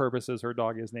Mayhem show purposes, her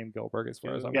dog is named Gilbert as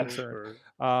far as I'm concerned.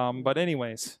 But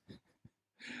anyways,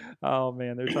 oh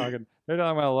man, they're talking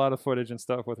about a lot of footage and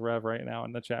stuff with Rev right now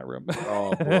in the chat room.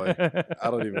 Oh boy,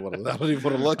 I don't even want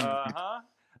to look.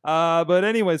 But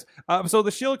anyways, so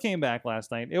the Shield came back last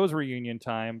night. It was reunion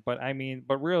time, but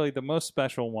really the most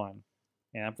special one.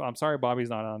 And I'm sorry Bobby's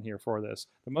not on here for this.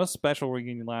 The most special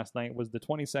reunion last night was the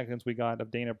 20 seconds we got of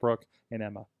Dana Brooke and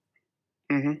Emma.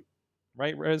 Mm-hmm.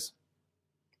 Right, Riz?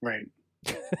 Right.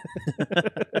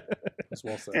 That's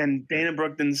well said. And Dana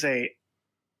Brooke didn't say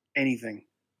anything.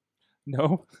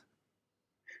 No?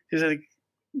 She's like,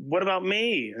 what about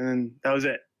me? And then that was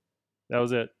it. That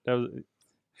was it.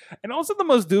 And also the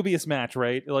most dubious match,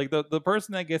 right? Like the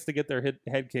person that gets to get their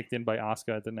head kicked in by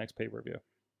Asuka at the next pay-per-view.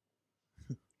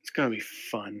 It's going to be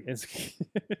fun. It's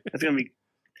going to be...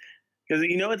 Because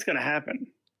you know it's going to happen.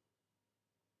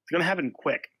 It's going to happen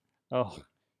quick. Oh,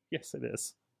 yes it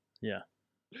is. Yeah.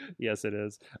 Yes it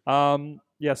is. So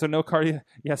no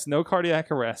cardiac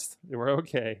arrest. We're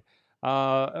okay.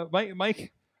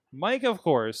 Mike, of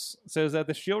course, says that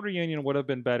the Shield reunion would have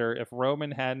been better if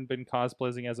Roman hadn't been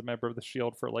cosplaying as a member of the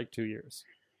Shield for like 2 years.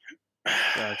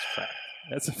 That's fact.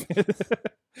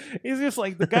 He's just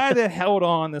like the guy that held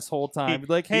on this whole time.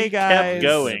 Like, hey guys,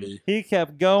 he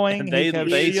kept going. And he kept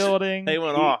shielding. They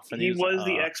went off. And he was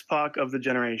the X-Pac of the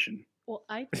generation. Well,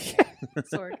 I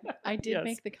did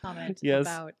make the comment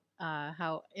about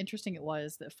how interesting it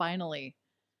was that finally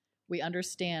we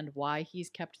understand why he's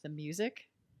kept the music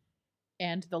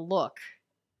and the look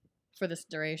for this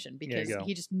duration, because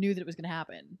he just knew that it was going to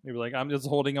happen. He was like, I'm just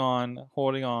holding on.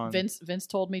 Vince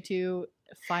told me to.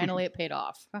 Finally, it paid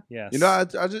off. Yes. You know, I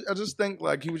just think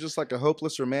like he was just like a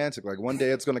hopeless romantic. Like one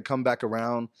day it's going to come back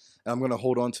around and I'm going to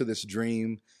hold on to this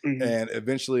dream. Mm-hmm. And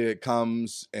eventually it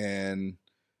comes and,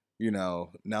 you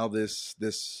know, now this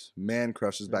man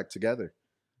crush is back together.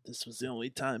 This was the only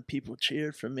time people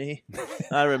cheered for me.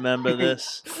 I remember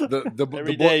this.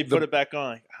 Every day, put it back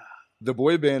on. The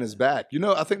boy band is back. You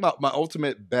know, I think my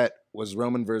ultimate bet was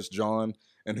Roman versus John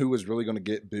and who was really going to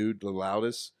get booed the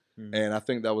loudest. Mm-hmm. And I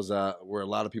think that was where a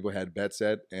lot of people had bets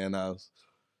at. And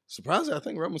surprisingly, I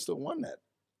think Roman still won that.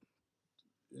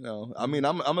 You know, I mean,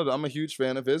 I'm a huge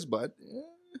fan of his, but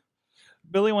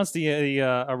Billy wants the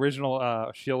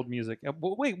original Shield music.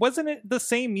 Wait, wasn't it the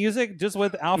same music just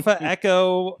with Alpha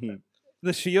Echo,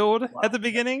 the Shield at the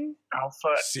beginning?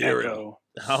 Alpha Echo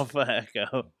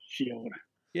Shield.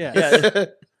 Yeah.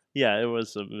 Yeah, it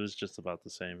was just about the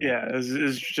same. Yeah, it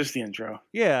was just the intro.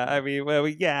 Yeah, I mean,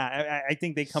 I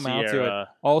think they come out to it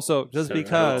also just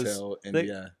because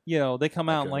they come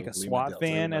out in like a SWAT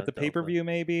van at the pay-per-view.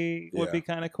 Maybe would be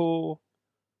kind of cool.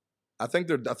 I think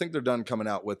they're done coming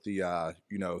out with the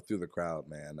through the crowd,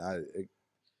 man.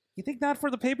 You think not for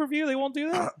the pay-per-view? They won't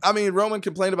do that? I mean, Roman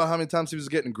complained about how many times he was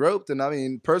getting groped. And I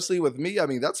mean, personally with me, I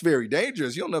mean, that's very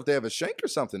dangerous. You don't know if they have a shank or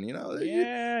something, you know?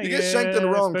 You get shanked in the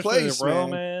wrong place,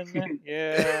 Roman.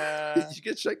 Yeah. You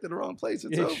get shanked in the wrong place,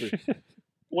 it's over.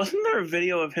 Wasn't there a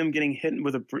video of him getting hit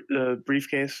with a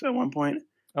briefcase at one point?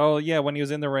 Oh, yeah, when he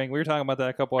was in the ring. We were talking about that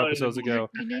a couple episodes ago.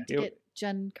 You need to get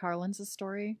Jen Carlins'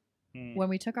 story. When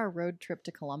we took our road trip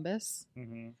to Columbus,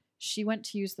 she went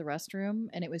to use the restroom,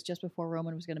 and it was just before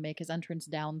Roman was going to make his entrance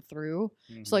down through.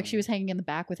 Mm-hmm. So, like, she was hanging in the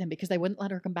back with him because they wouldn't let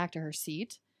her come back to her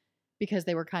seat because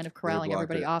they were kind of corralling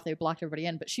everybody off. They blocked everybody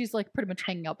in, but she's, like, pretty much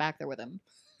hanging out back there with him.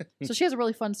 So she has a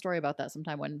really fun story about that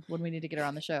sometime when we need to get her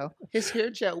on the show. His hair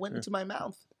gel went into my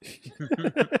mouth.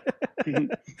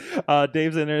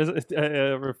 Dave's in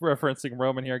there referencing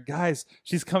Roman here. Guys,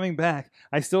 she's coming back.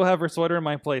 I still have her sweater in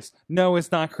my place. No,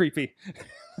 it's not creepy.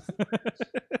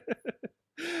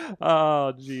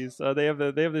 Oh, geez. They have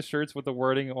the shirts with the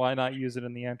wording. Why not use it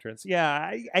in the entrance?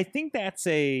 Yeah, I think that's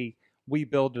we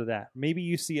build to that. Maybe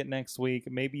you see it next week.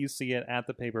 Maybe you see it at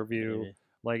the pay-per-view. Maybe.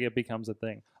 Like it becomes a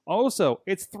thing. Also,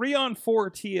 it's 3-on-4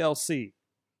 TLC.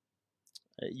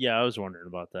 Yeah, I was wondering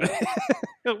about that.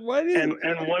 What is?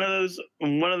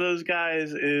 And one of those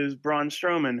guys is Braun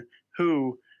Strowman,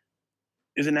 who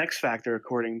is an X Factor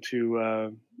according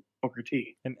to Booker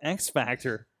T. An X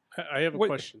Factor. I have a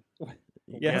question.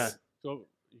 Yes. Go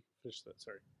finish that.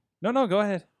 Sorry. No, go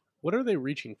ahead. What are they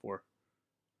reaching for?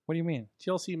 What do you mean?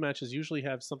 TLC matches usually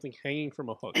have something hanging from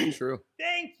a hook. True.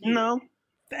 Thank you. No,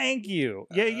 Thank you.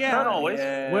 Yeah. Not always.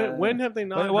 Yeah. When have they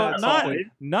not? Well, had not something?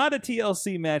 not a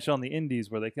TLC match on the Indies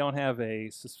where they don't have a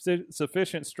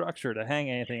sufficient structure to hang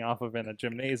anything off of in a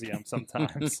gymnasium.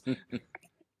 Sometimes.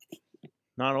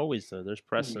 Not always though. There's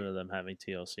precedent of them having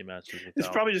TLC matches without it's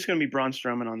probably just going to be Braun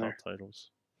Strowman on there. titles.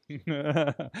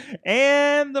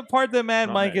 And the part that Mad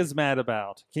Not Mike me. is mad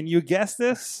about. Can you guess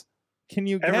this? Can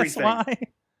you guess Everything. why?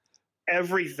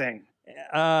 Everything.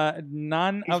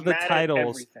 None He's of the mad at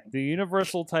titles, everything. the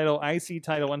Universal title, IC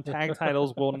title, and tag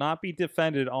titles will not be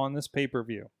defended on this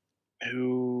pay-per-view.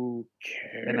 Who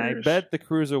cares? And I bet the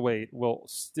Cruiserweight will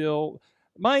still...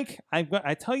 Mike,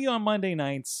 I tell you on Monday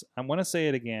nights, I'm going to say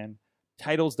it again,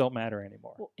 titles don't matter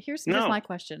anymore. Well, here's No. my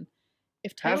question: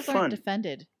 if Have titles aren't fun.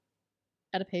 defended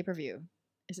at a pay-per-view,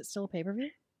 is it still a pay-per-view?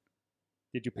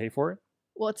 Did you pay for it?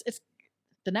 Well, it's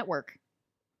the network.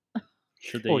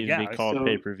 Should they Well, even yeah, be called so-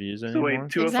 pay-per-views So anymore? wait,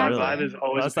 205 Live Exactly. is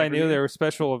always. Last a I knew, pay-per-view? there were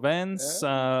special events.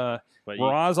 But you-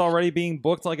 Raw's already being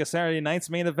booked like a Saturday night's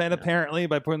main event, Yeah. apparently,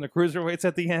 by putting the Cruiserweights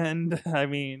at the end. I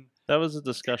mean... that was a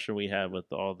discussion we had with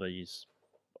all these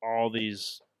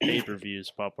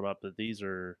pay-per-views popping up. That these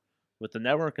are with the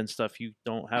network and stuff. You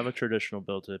don't have a traditional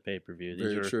build to a pay-per-view. These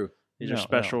Very are true. These No, are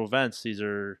special events. These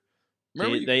are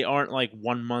Remember, they aren't like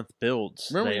 1 month builds.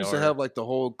 remember they we used to have like the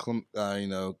whole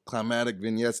climatic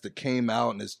vignettes that came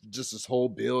out, and it's just this whole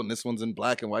build, and this one's in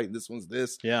black and white, and this one's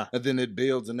this, yeah. and then it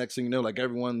builds, and next thing you know, like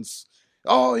everyone's,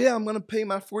 oh yeah, I'm gonna pay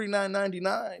my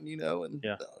 $49.99, and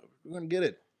Yeah. we're gonna get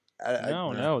it.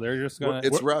 No, they're just going to...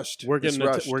 It's rushed. We're It's getting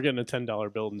rushed. we're getting a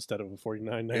 $10 build instead of a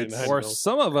 $49.99. Or bill.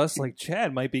 some of us, like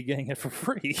Chad, might be getting it for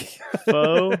free.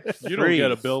 Faux You don't free.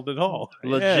 get a build at all.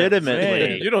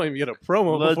 Legitimately. You don't even get a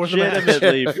promo before the match.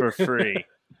 Legitimately for free.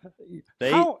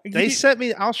 They How- they you- sent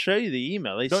me. I'll show you the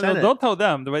email. They sent it. Don't tell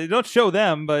them. Don't show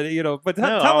them. But but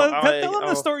No, tell them I'll-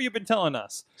 the story you've been telling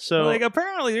us. So like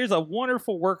apparently, there's a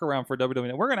wonderful workaround for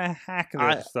WWE. We're gonna hack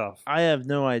this stuff. I have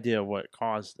no idea what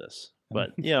caused this,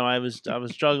 but I was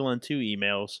juggling two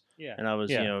emails, Yeah, and I was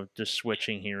Yeah. just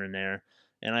switching here and there,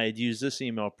 and I had used this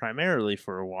email primarily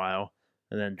for a while,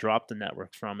 and then dropped the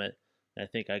network from it. I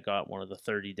think I got one of the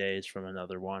 30 days from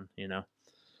another one,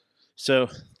 So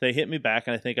they hit me back,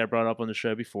 and I think I brought up on the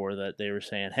show before that they were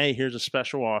saying, "Hey, here's a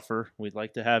special offer. We'd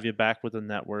like to have you back with the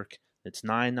network. It's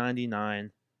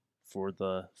 $9.99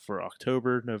 for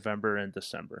October, November, and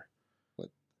December. What?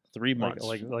 3 months,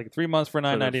 like 3 months for for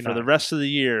 $9.99 for the rest of the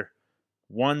year.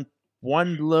 One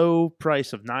low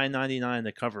price of $9.99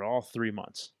 to cover all 3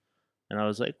 months." And I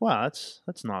was like, "Wow, that's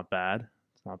not bad.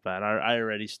 It's not bad. I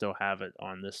already still have it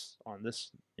on this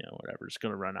whatever. It's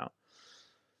gonna run out."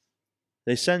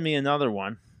 They send me another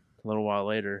one a little while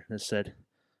later and said,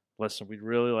 "Listen, we'd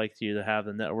really like you to have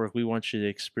the network. We want you to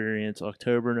experience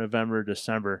October, November,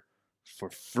 December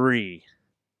for free."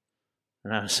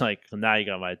 And I was like, well, now you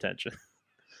got my attention.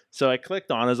 So I clicked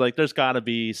on it. I was like, there's got to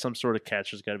be some sort of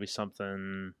catch. There's got to be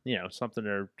something, something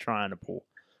they're trying to pull.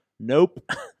 Nope.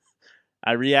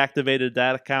 I reactivated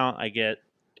that account.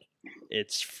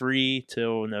 It's free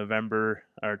till November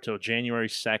or till January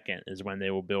 2nd is when they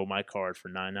will bill my card for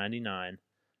 $9.99,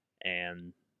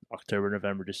 and October,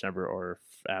 November, December are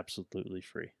absolutely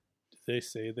free. Did they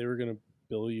say they were going to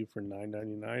bill you for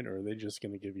 $9.99, or are they just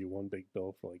going to give you one big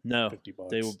bill for like No, $50?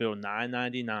 they will bill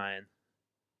 $9.99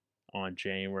 on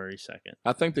January 2nd.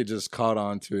 I think they just caught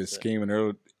on to his scheme, and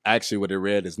earlier, actually what it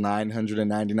read is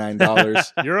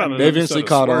 $999. You're on They another eventually set of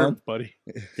caught Swerve, on. buddy.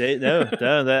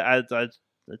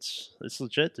 It's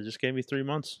legit. They just gave me 3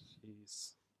 months.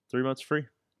 3 months free.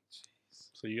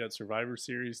 So you got Survivor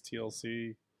Series,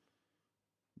 TLC,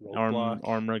 Roadblock,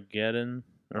 Armageddon.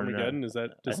 Or no, Armageddon. Is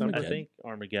that December? I think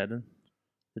Armageddon.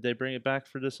 Did they bring it back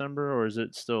for December, or is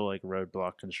it still like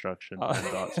Roadblock Construction?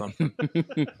 Dot something.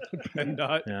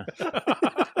 PennDOT. Yeah.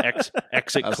 Exit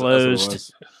That's what it closed.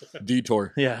 was.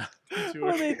 Detour. Yeah.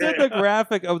 Well, they did the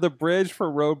graphic of the bridge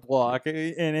for Roadblock,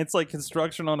 and it's like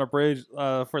construction on a bridge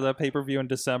for that pay-per-view in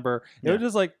December. It was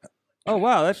just like, Oh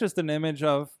wow, that's just an image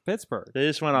of Pittsburgh. They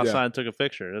just went outside and took a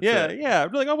picture. That's Yeah, it. yeah.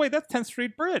 We're like, oh wait, that's 10th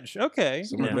Street Bridge. Okay.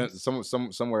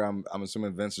 Somewhere I'm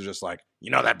assuming Vince is just like, you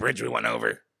know that bridge we went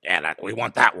over? Yeah, we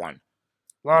want that one.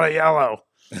 A lot of yellow.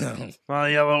 A lot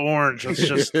of yellow orange. It's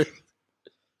just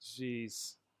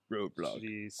Jeez. Roadblock.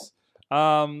 Jeez.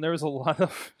 There was a lot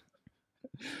of.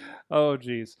 Oh,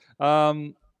 jeez.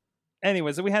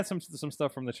 Anyways, we had some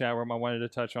stuff from the chat room I wanted to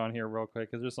touch on here real quick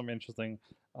because there's some interesting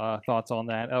thoughts on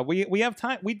that. We have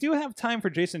time. We do have time for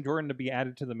Jason Jordan to be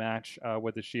added to the match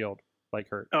with the Shield, like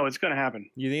Hurt. Oh, it's going to happen.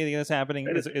 You think that's happening?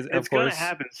 It's going to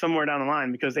happen somewhere down the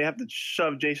line because they have to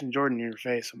shove Jason Jordan in your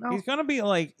face somehow. He's gonna be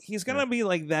like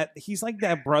that. He's like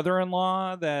that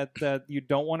brother-in-law that you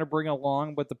don't want to bring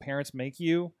along, but the parents make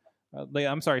you.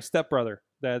 I'm sorry, stepbrother.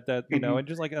 That you know, and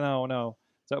just like no.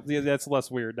 So that's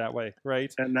less weird that way,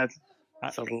 right? And that's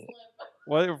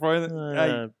what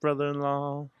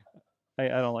brother-in-law. I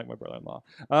don't like my brother-in-law,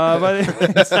 but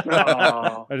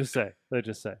I just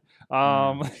say.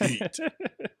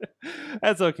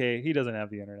 That's okay. He doesn't have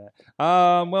the internet.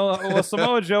 Well,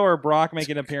 Samoa Joe or Brock make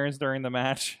an appearance during the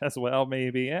match as well.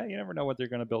 Maybe. Yeah, you never know what they're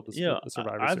going to build the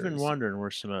Survivor Series. I've been wondering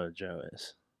where Samoa Joe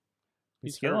is.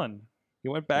 He's killing. He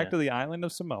went back to the island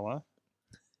of Samoa.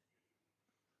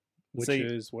 Which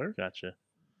is where? Gotcha.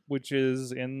 Which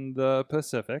is in the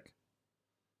Pacific.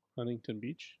 Huntington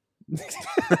Beach?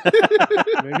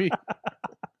 Maybe.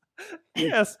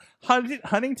 Yes.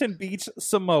 Huntington Beach,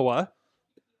 Samoa.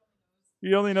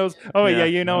 You only knows. Oh yeah,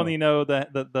 you only know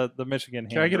the Michigan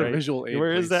hand. Can I get right? a visual aid?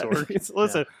 Where is that?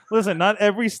 Listen. Listen. Not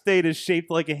every state is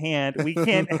shaped like a hand. We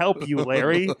can't help you,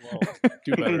 Larry. Well,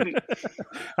 do better.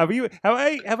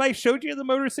 Have I showed you the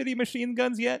Motor City machine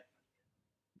guns yet?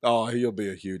 Oh, you'll be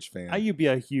a huge fan. You'd be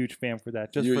a huge fan for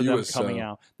that. Just for them coming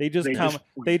out, they just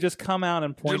come out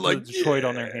and point to Detroit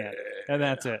on their hand, and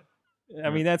that's it.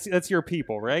 I mean, that's your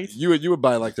people, right? You would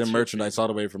buy like their merchandise all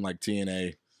the way from like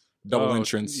TNA. Double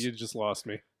entrance. You just lost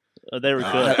me. They were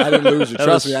good. I didn't lose you.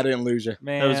 Trust me, I didn't lose you.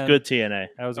 Man, that was good TNA.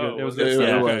 That was good. Oh, it was good. good.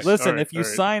 It Yeah. was. Listen, Right, if you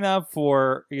sign up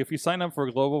for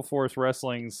Global Force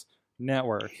Wrestling's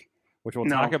network, which we'll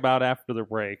talk about after the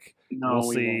break, we'll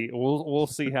see. We'll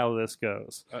see how this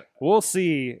goes. We'll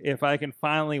see if I can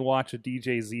finally watch a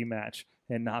DJZ match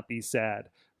and not be sad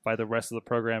by the rest of the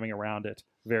programming around it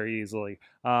very easily,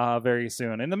 very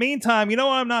soon. In the meantime, you know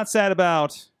what I'm not sad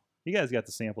about? You guys got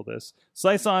to sample this.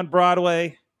 Slice on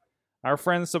Broadway. Our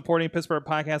friends supporting Pittsburgh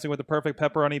podcasting with the perfect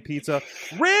pepperoni pizza.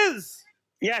 Riz!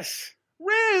 Yes.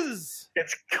 Riz!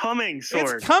 It's coming,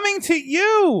 Sword. It's coming to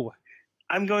you!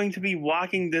 I'm going to be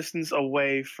walking distance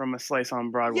away from a Slice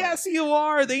on Broadway. Yes, you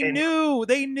are. They knew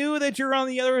that you're on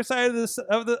the other side of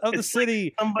the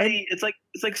city. It's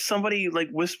like somebody like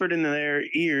whispered in their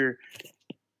ear,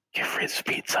 "Give Riz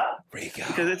pizza, Rico."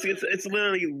 Because it's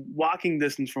literally walking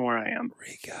distance from where I am.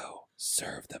 Rico,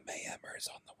 serve the Mayhemers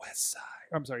on the west side.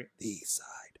 I'm sorry, the east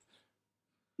side.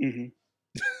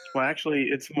 Mm-hmm. Well, actually,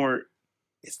 it's more.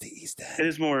 It's the East End. It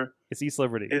is more. It's East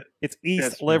Liberty. It's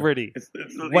East Liberty. It's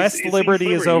West Liberty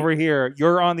East is over here.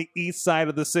 You're on the east side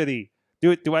of the city.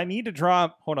 Do I need to draw?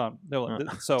 Hold on. No.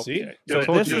 So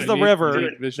this is the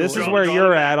river. This is where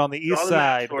you're at on the east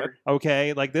side.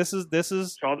 Okay. Like this is.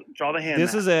 Draw the hand.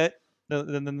 This is it.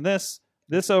 Then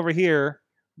this over here.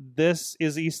 This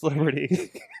is East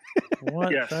Liberty.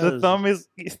 What? Yes. The thumb is.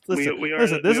 Listen,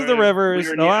 listen. This is the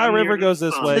rivers. No, our river goes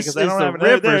this way because I don't have an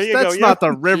river. There you go. That's not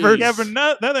the river. You have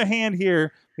another hand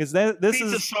here because this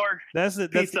is that's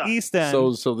the east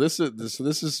end. So this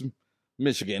is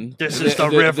Michigan. This is the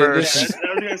river.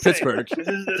 Pittsburgh.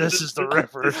 This is the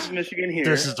river. This is Michigan here.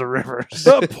 This is the river.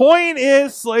 The point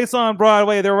is, Slice on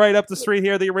Broadway. They're right up the street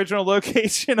here, the original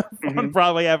location on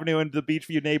Broadway Avenue in the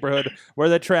Beachview neighborhood, where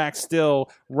the tracks still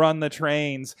run the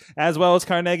trains, as well as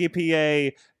Carnegie,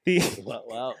 PA.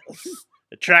 Wow.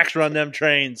 The tracks run them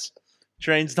trains.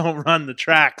 Trains don't run the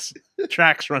tracks.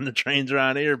 Tracks run the trains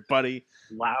around here, buddy.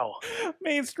 Wow.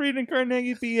 Main Street in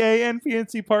Carnegie, PA, and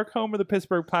PNC Park, home of the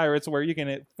Pittsburgh Pirates, where you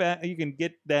can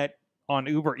get that on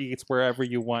Uber Eats wherever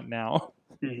you want now.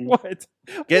 Mm-hmm. What?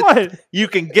 You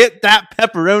can get that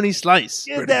pepperoni slice.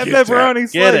 Get that pepperoni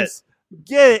slice. Get it.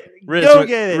 Get it. Riz, go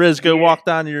get it. Riz, go walk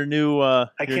down to your new I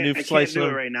slice. can't do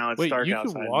it right now. It's dark you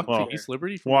outside. can walk to East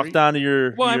Liberty? Walk down to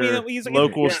your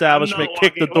local establishment,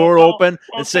 kick the door open,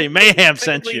 and say, Mayhem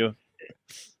sent you.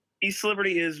 East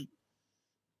Liberty is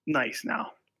nice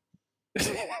now.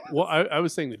 Well, I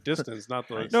was saying the distance, not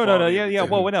the No. Yeah.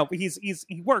 Well, no.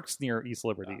 He works near East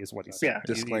Liberty, is what he said. Yeah.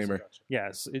 Disclaimer.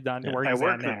 Yes, not where I he's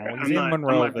work at there. now. I'm He's in not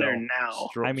Monroeville. there now.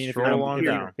 I mean, stroll on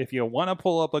down. If you want to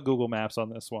pull up a Google Maps on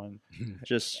this one,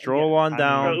 just stroll on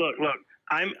down. Look.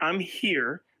 I'm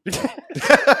here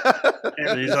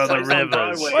These are the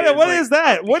rivers. What is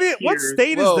that? What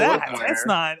state is Whoa, that? what- That's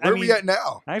not. Where are we at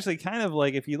now? Actually, kind of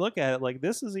like if you look at it, like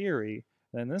this is Erie,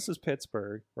 then this is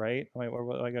Pittsburgh, right? Wait,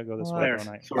 I gotta go this way, don't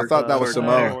I? I thought that was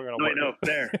Samoa. Wait, no,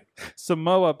 there.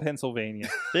 Samoa, Pennsylvania.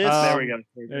 There we go.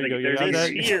 There you go. You There's got that?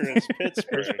 Here is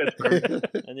Pittsburgh.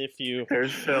 And if you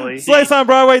There's Philly.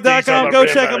 SliceOnBroadway.com. Go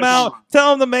check them rivers. out.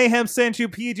 Tell them the Mayhem sent you.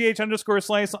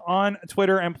 PGH_Slice on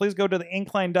Twitter. And please go to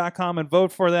theincline.com and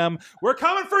vote for them. We're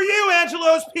coming for you,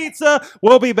 Angelo's Pizza.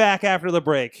 We'll be back after the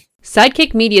break.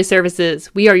 Sidekick Media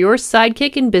Services. We are your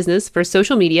sidekick in business for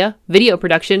social media, video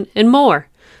production, and more.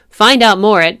 Find out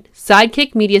more at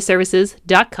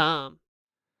sidekickmediaservices.com.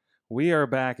 We are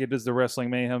back. It is the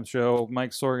Wrestling Mayhem Show. Mike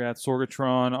Sorgat,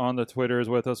 Sorgatron on the Twitter is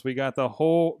with us. We got the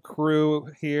whole crew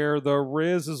here. The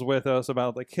Riz is with us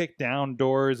about the kick down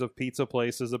doors of pizza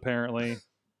places, apparently.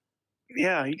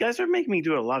 Yeah, you guys are making me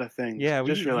do a lot of things. Yeah,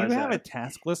 just you realized have that. a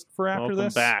task list for after welcome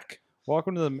this? back.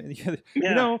 Welcome to the...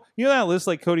 Yeah. You know that list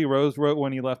like Cody Rhodes wrote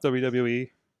when he left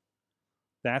WWE?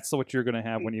 That's what you're going to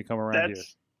have when you come around here.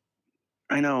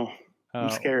 I know. I'm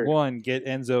scared. 1, get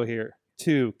Enzo here.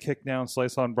 2, kick down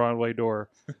Slice on Broadway door.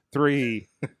 3,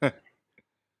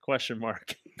 Question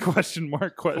mark. question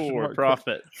mark. 4,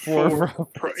 profit. 4,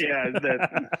 Yeah.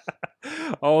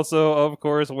 Also, of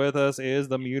course, with us is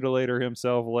the mutilator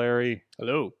himself, Larry.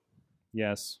 Hello.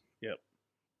 Yes. Yep.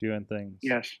 Doing things.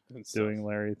 Yes. Doing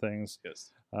Larry things.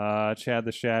 Yes. Chad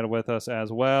the Shad with us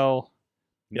as well.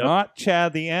 Yep. Not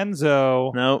Chad the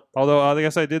Enzo. Nope. Although I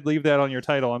guess I did leave that on your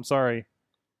title. I'm sorry.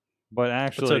 But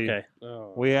actually, It's okay.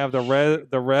 Oh. we have the Rev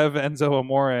Enzo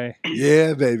Amore.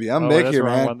 Yeah, baby. I'm Oh, back that's here, the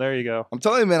wrong man. one. There you go. I'm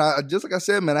telling you, man. Just like I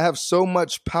said, man, I have so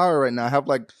much power right now. I have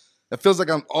like, it feels like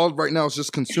I'm all right now. It's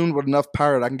just consumed with enough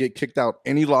power that I can get kicked out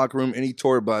any locker room, any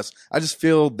tour bus. I just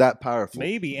feel that powerful.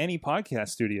 Maybe any podcast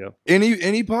studio. Any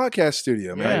podcast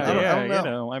studio, man. Yeah, I don't know. you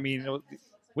know. I mean,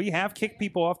 we have kicked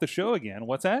people off the show again.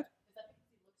 What's that?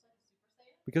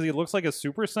 Because he looks like a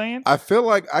Super Saiyan? I feel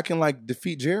like I can like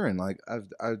defeat Jaren. Like I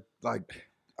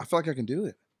feel like I can do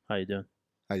it. How you doing?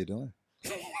 How you doing?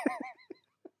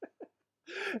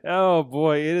 Oh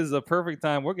boy, it is the perfect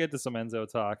time. We'll get to some Enzo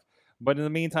talk, but in the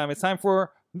meantime, it's time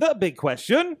for the big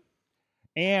question.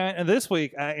 And this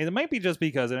week, it might be just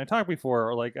because, and I talked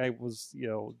before, like I was,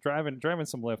 driving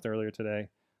some Lyft earlier today,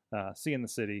 seeing the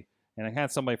city, and I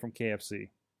had somebody from KFC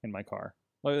in my car.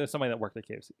 Like, somebody that worked at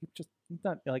KFC, just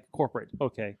not like corporate.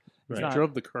 Okay, Right. not,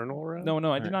 Drove the Colonel around?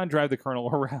 No, I did not drive the Colonel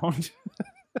around.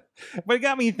 But it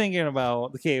got me thinking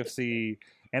about the KFC,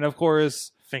 and of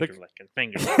course, Finger licking.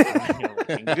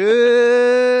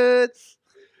 Good.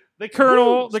 the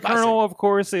Colonel. Woo, The spicy. Colonel, of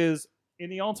course, is in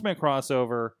the Ultimate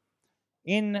Crossover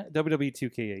in WWE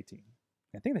 2K18.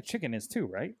 I think the chicken is too,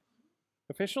 right?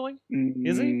 Officially,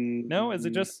 is he? No, is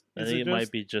it just? I Is think it it might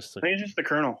be just I think it's just the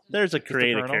Colonel. There's a the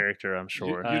creative Colonel? character, I'm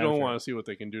sure. You don't okay. want to see what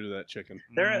they can do to that chicken.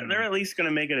 They're at least going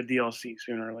to make it a DLC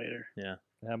sooner or later.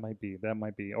 That might be, They're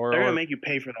or going to make you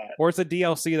pay for that. or it's a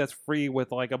DLC that's free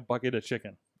with like a bucket of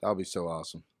chicken. That would be so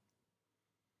awesome.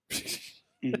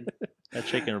 Mhm. That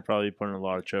chicken would probably put in a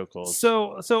lot of chokeholds.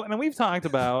 So, and we've talked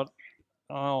about.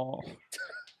 Oh,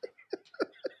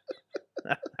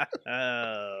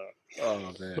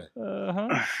 Oh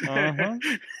man.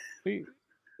 We,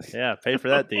 yeah, pay for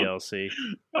that DLC.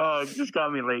 Oh, it just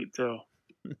got me late too.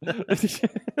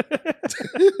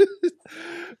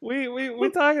 we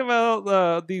talk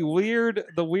about the weird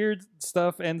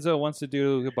stuff Enzo wants to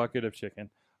do with a bucket of chicken.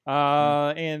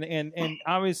 And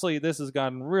obviously this has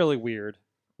gotten really weird.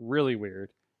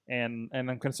 And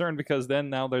I'm concerned because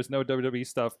now there's no WWE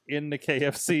stuff in the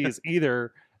KFCs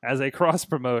either as a cross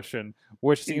promotion,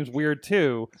 which seems weird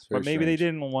too. But maybe they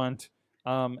didn't want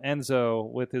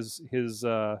Enzo with his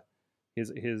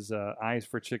eyes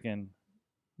for chicken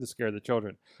to scare the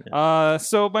children. Yeah.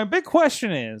 So my big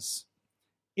question is,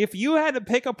 if you had to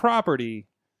pick a property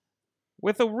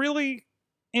with a really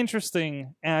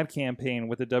interesting ad campaign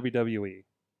with the WWE,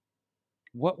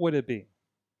 what would it be?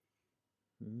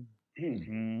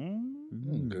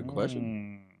 Good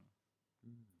question.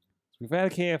 We've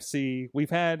had KFC. We've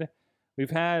had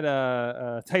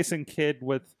Tyson Kidd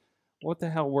with, what the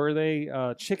hell were they?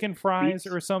 Chicken fries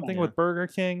or something with Burger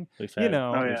King. We've had,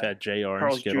 we've had JR and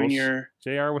Carl's Skittles. Jr.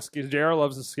 JR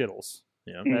loves the Skittles.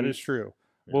 Yeah. That is true.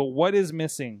 Yeah. Well, what is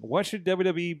missing? What should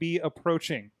WWE be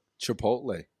approaching?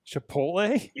 Chipotle.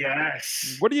 Chipotle?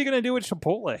 Yes. What are you going to do with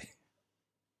Chipotle?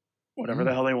 Whatever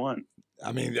the hell they want.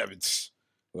 I mean,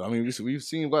 we've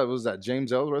seen, what was that?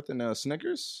 James Ellsworth and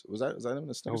Snickers? Was that him in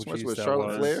the Snickers Oh, match geez, with that Charlotte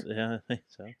was. Flair? Yeah, I think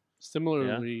so.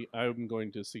 Similarly, I'm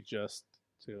going to suggest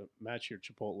to match your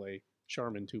Chipotle,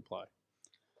 Charmin 2-ply.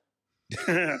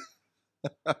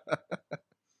 I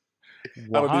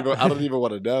don't even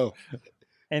want to know.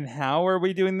 And how are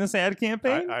we doing this ad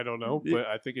campaign? I don't know, but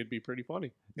I think it'd be pretty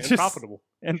funny and Just- profitable.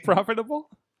 And profitable?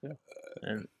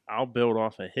 And I'll build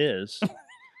off of his.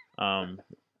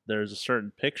 There's a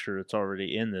certain picture that's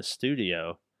already in the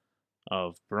studio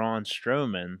of Braun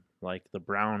Strowman, like the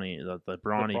brownie, the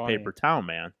brawny Brawny. paper towel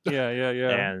man. Yeah.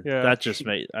 And that just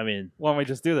made, I mean, Why don't we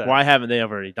just do that? why haven't they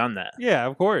already done that? Yeah,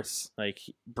 of course. Like,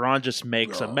 Braun just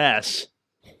makes a mess,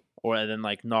 or and then,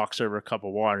 like, knocks over a cup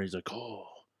of water. He's like, oh,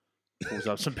 pulls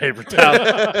up some paper towel.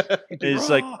 It's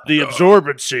like, the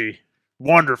absorbency,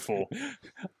 wonderful.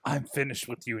 I'm finished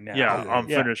with you now. Yeah, I'm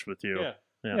finished with you.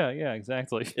 Yeah,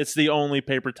 exactly. It's the only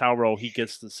paper towel roll he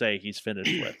gets to say he's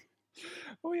finished with.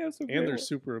 Oh, yeah, so And they're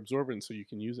super absorbent, so you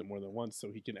can use it more than once. So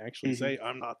he can actually say,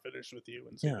 "I'm not finished with you,"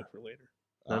 and save it for later.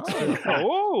 That's good.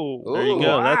 Oh, There you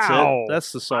go. That's it.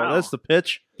 That's the song. Wow. That's the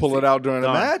pitch. Pull it out during a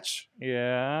Done. match.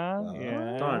 Yeah.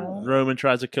 Done. Roman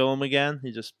tries to kill him again.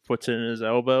 He just puts it in his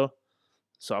elbow,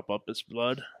 sop up his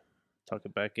blood, tuck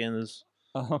it back in his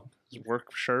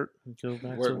work shirt, and go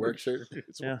back to Work shirt.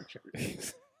 It's Yeah.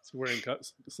 He's wearing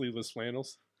sleeveless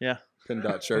flannels. Yeah. Pin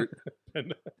dot shirt.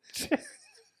 And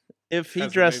If he Has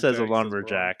the dressed name as a tags as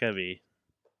lumberjack, that'd be.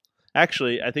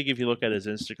 Actually, I think if you look at his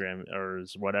Instagram or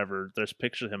his whatever, there's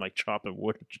pictures of him like chopping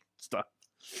wood and stuff.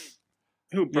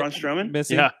 Who? Braun Strowman?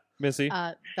 Missy. Yeah. Missy.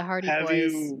 The Hardy Have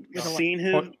Boys. you with a lo- seen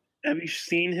him? Have you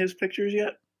seen his pictures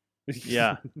yet?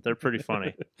 Yeah, they're pretty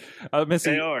funny.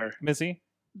 Missy. They are. Missy.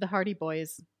 The Hardy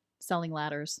Boys selling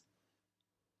ladders.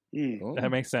 Mm. That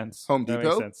makes sense. Home That Depot?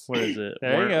 makes sense. What is it?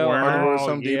 There you go. Werner? Hardware's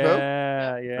Home Depot?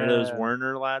 Yeah. Are those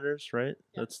Werner ladders, right?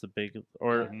 That's the big,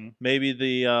 or maybe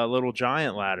the Little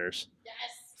Giant ladders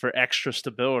for extra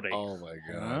stability. Oh my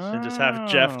gosh. And just have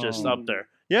Jeff just up there.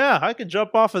 Yeah, I can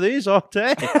jump off of these all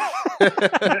day.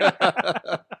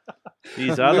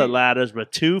 These other ladders were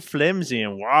too flimsy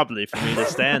and wobbly for me to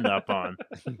stand up on.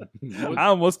 I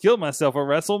almost killed myself at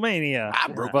WrestleMania. I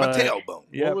broke my tailbone.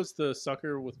 Yeah. What was the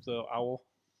sucker with the owl?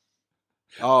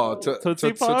 Oh,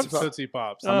 Tootsie Pops? Tootsie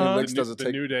Pops. How many Uh, licks does it the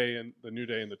take? New Day and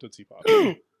the Tootsie Pops.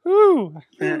 Ooh.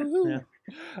 Yeah.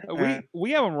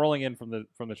 We have them rolling in from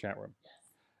the chat room.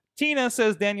 Tina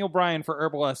says Daniel Bryan for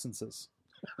herbal essences.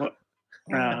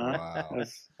 Wow.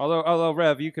 Although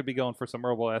Rev, you could be going for some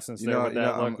herbal essence there with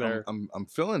that look there. I'm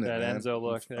feeling it, That man. Enzo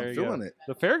look. I'm There you feeling go. it.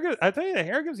 The fair, I tell you, the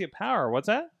hair gives you power. What's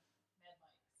that?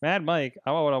 Mad Mike.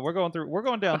 Oh, hold on. We're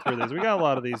going down through these. We got a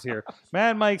lot of these here.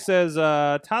 Mad Mike says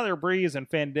Tyler Breeze and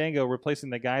Fandango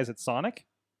replacing the guys at Sonic.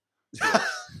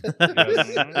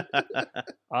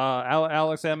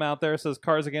 Alex M out there says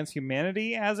Cars Against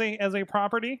Humanity as a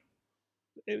property.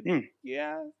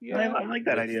 Yeah. I like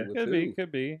that idea.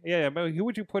 Could be. Yeah, but who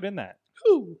would you put in that?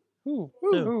 Who? Well,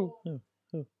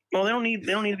 they don't need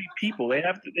to be people. They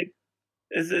have to.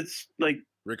 It's like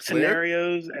Ric Flair?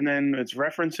 scenarios, and then it's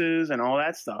references and all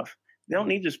that stuff. They don't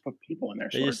need to just put people in there.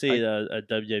 They just need a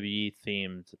WWE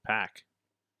themed pack.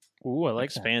 Ooh, I like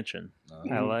expansion.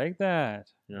 That. I like that.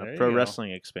 You know, There pro you go.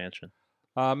 wrestling expansion.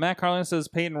 Matt Carlin says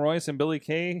Peyton Royce and Billy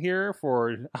Kay here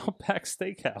for Outback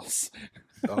Steakhouse.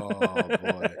 Oh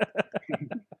boy.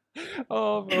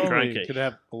 Oh, Cranky. boy. Could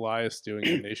have Elias doing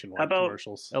the nationwide How about-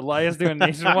 commercials. Elias doing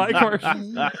nationwide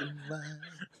commercials.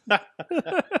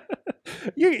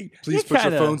 Please put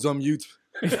your phones on mute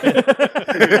Him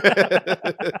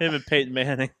and Peyton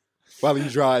Manning. while you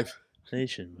drive.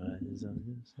 Nationwide is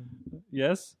on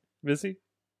Yes, Missy?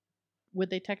 Would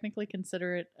they technically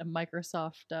consider it a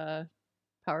Microsoft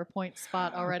PowerPoint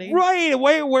spot already? Right.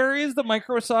 Wait, where is the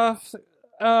Microsoft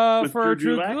With for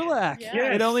Drew Drew Gulak? Gulak?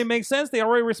 Yeah. It only makes sense. They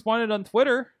already responded on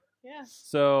Twitter. Yeah.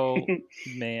 So,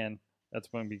 man, that's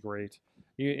going to be great.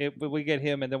 We get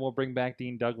him, and then we'll bring back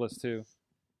Dean Douglas, too.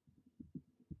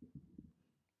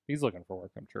 He's looking for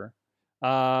work, I'm sure.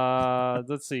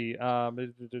 Let's see.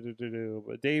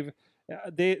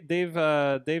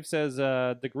 Dave says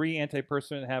degree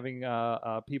anti-person having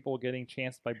people getting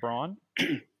chanced by Braun.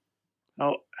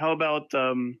 How about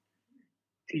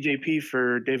TJP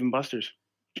for Dave and Buster's?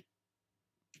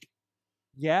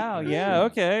 Yeah,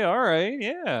 okay, all right,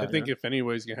 yeah. I think if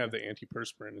anybody's gonna have the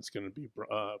antiperspirant, it's gonna be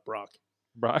Brock.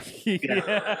 Brock.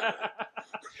 Yeah.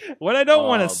 When I don't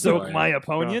want to soak boy. my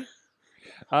opponent.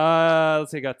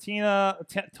 Let's see, got Tina,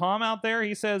 Tom out there.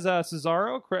 He says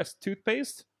Cesaro, Crest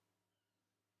toothpaste.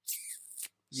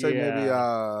 Say maybe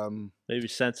maybe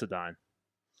Sensodyne.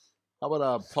 how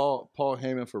about Paul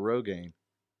Heyman for Rogaine?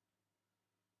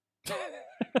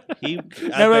 He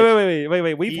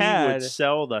Wait. We've he had. would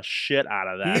sell the shit out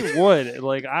of that. He would.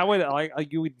 Like, I would. Like,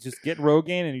 you would just get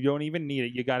Rogaine and you don't even need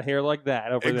it. You got hair like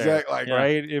that over Exactly, there,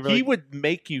 right? He would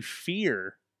make you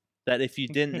fear that if you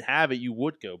didn't have it, you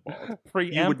would go bald.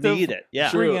 Preemptive, You would need it.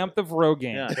 Yeah. Preemptive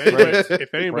Rogaine. Yeah.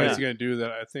 If anybody's going to do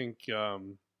that, I think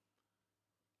Baron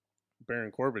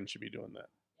Corbin should be doing that.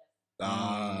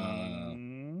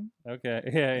 Okay.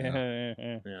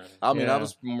 Yeah. I mean, I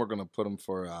was more going to put him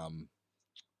for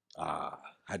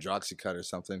hydroxycut or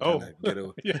something. Get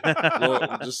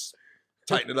just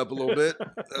tighten it up a little bit.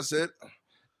 That's it.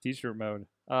 T-shirt mode.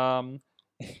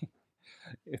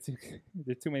 There's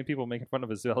too many people making fun of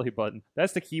his belly button.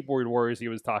 That's the keyboard warriors he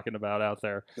was talking about out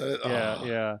there.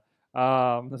 Yeah.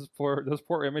 Those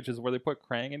poor images where they put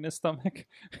Krang in his stomach.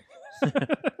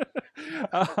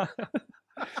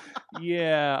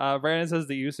 Brandon says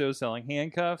the Usos selling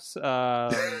handcuffs.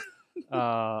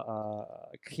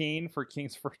 Kane for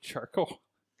Kingsford charcoal.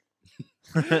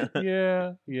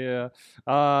 Yeah.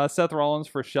 Seth Rollins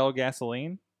for Shell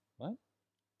gasoline. What?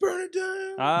 Burn it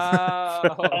down. How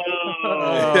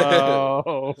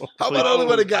about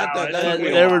everybody got that?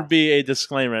 There would be a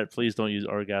disclaimer. Please don't use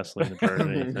our gasoline to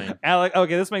burn anything. Alex,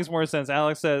 okay, this makes more sense.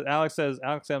 Alex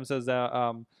M says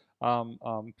that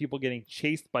people getting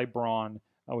chased by Braun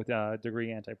with degree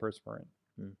antiperspirant.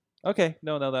 Okay,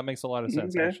 no, that makes a lot of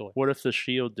sense actually. What if the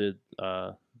Shield did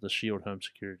the Shield home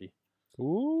security?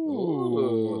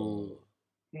 Ooh.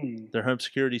 Their home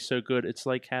security's so good, it's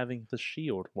like having the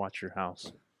Shield watch your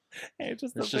house. Hey,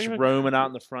 it's just roaming out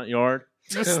in the front yard.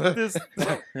 Just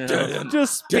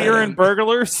spearing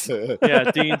burglars. Yeah,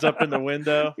 Dean's up in the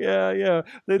window. Yeah.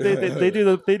 They do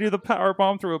the power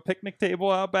bomb through a picnic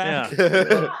table out back.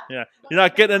 Yeah. You're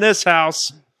not getting in this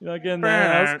house. You're not getting in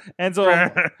that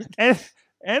house.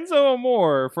 Enzo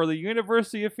Amore for the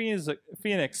University of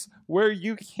Phoenix, where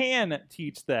you can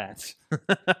teach that.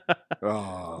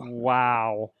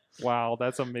 Wow,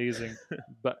 that's amazing.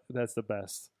 But that's the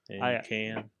best. I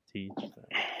can teach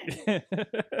that.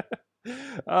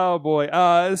 Oh boy.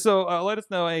 So let us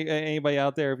know, anybody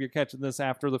out there, if you're catching this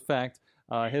after the fact,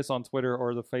 hit us on Twitter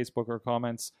or the Facebook or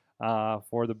comments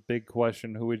for the big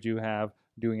question: who would you have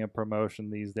doing a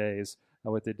promotion these days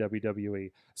with the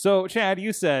WWE? So Chad,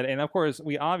 you said, and of course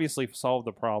we obviously solved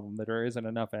the problem that there isn't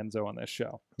enough Enzo on this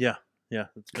show. Yeah,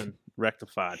 it's been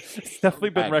rectified. It's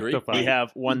definitely been rectified. We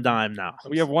have one dime now.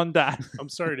 We have one dime. I'm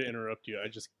sorry to interrupt you. I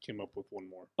just came up with one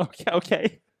more.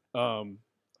 Okay.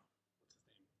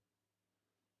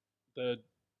 The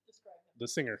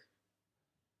singer.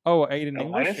 Oh, Aiden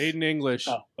English? Aiden English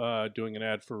doing an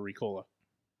ad for Ricola.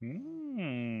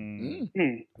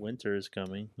 Winter is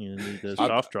coming. You need those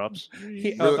cough drops.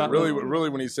 Really,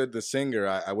 when he said the singer,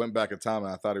 I went back in time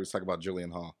and I thought he was talking about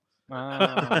Jillian Hall.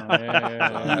 I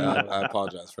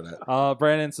apologize for that.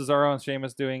 Brandon Cesaro and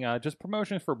Sheamus doing just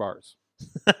promotions for bars.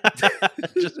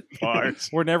 Just bars.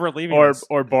 We're never leaving this.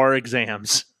 Or bar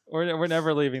exams. We're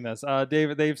never leaving this.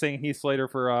 Dave saying Heath Slater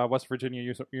for West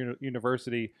Virginia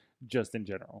University, just in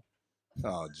general.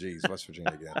 Oh, geez, West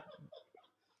Virginia again.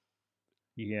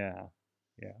 Yeah.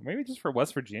 Maybe just for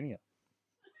West Virginia.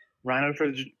 Rhino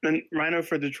for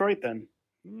Detroit then,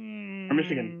 or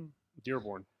Michigan.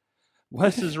 Dearborn.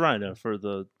 This is Rhino for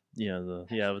the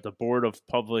board of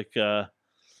public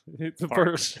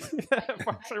parks.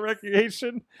 Parks and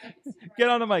Recreation. Get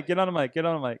on the mic.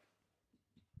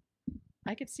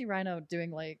 I could see Rhino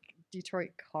doing like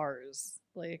Detroit cars,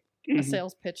 like a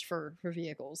sales pitch for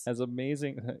vehicles. As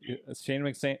amazing, Shane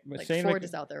McSain. Like Ford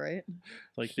is out there, right?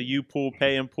 Like the U-Pool,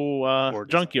 Pay and Pool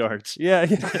junkyards. Yeah.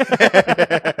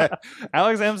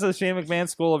 Alex M says Shane McMahon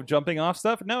School of Jumping Off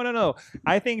Stuff. No.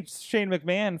 I think Shane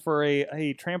McMahon for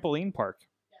a trampoline park.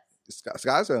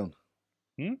 Sky Zone.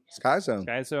 Sky Zone.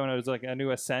 Sky Zone. It was like a new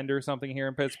Ascend or something here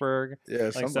in Pittsburgh. Yeah,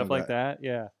 like stuff like that.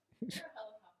 Yeah.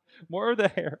 More of the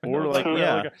hair. Or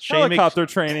helicopter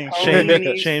training. Shane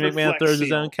McMahon throws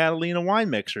his own Catalina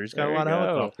wine mixer. He's got a lot of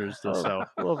helicopters to sell.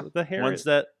 Well, the hair ones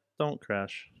that don't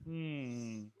crash.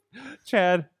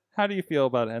 Chad, how do you feel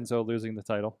about Enzo losing the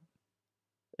title?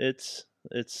 It's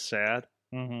sad.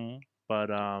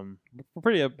 But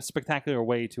pretty spectacular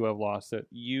way to have lost it.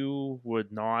 You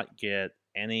would not get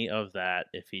any of that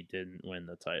if he didn't win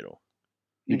the title.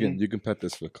 You can pet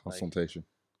this for consultation.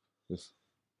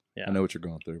 Yeah. I know what you're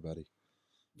going through, buddy.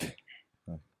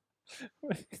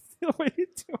 What are you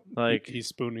doing? Like he's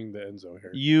spooning the Enzo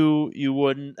here. You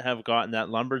wouldn't have gotten that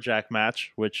lumberjack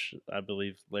match, which I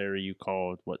believe Larry you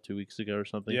called 2 weeks ago or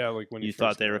something. Yeah, like when you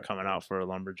thought they were coming out for a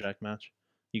lumberjack match.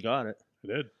 You got it. I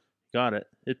did. Got it.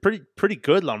 It's pretty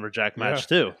good lumberjack match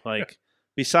too. Like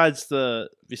besides the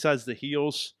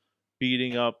heels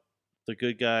beating up the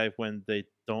good guy when they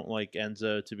don't like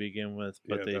Enzo to begin with,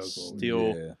 but they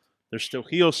still. Yeah. They're still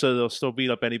heels, so they'll still beat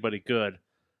up anybody good.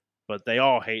 But they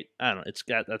all hate. I don't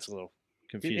know. That's a little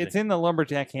confusing. It's in the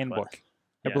Lumberjack handbook.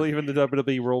 I believe in the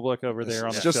WWE rulebook over there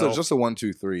on the just shelf. just a 1,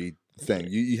 2, 3 thing.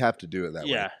 You have to do it that way.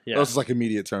 Yeah. This is like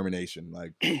immediate termination.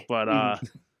 Like, but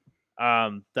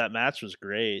that match was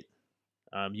great.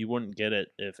 You wouldn't get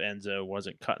it if Enzo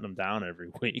wasn't cutting them down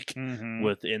every week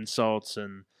with insults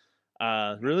and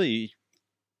really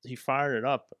he fired it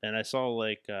up. And I saw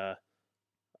like that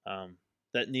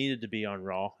needed to be on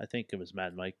Raw. I think it was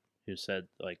Mad Mike who said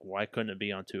like, why couldn't it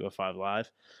be on 205 Live?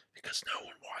 Because no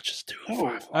one watches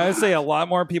 205 Live. I would say a lot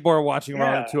more people are watching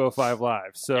Raw than 205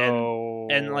 Live. So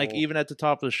and like even at the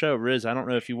top of the show, Riz, I don't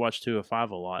know if you watch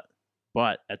 205 a lot,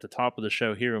 but at the top of the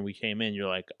show here when we came in, you're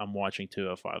like, I'm watching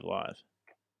 205 Live.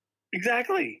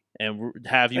 Exactly. And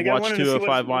have you Like, I watched wanted to see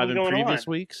 205 what Live was in going previous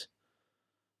on. weeks?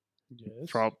 Yes.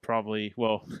 Probably.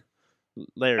 Well,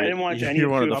 Larry, I didn't watch any you're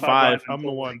one of the 205 five. Live I'm the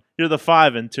until, one. You're the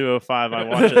 5 in 205. I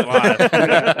watch it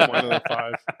live. One of the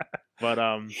 5.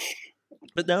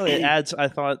 But no, it adds. I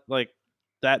thought like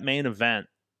that main event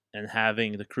and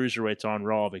having the cruiserweights on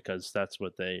Raw because that's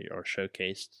what they are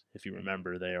showcased. If you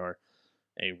remember, they are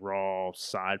a Raw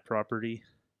side property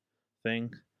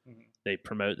thing. They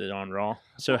promote it on Raw.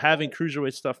 So having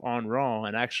cruiserweight stuff on Raw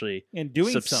and actually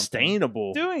doing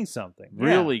sustainable, something,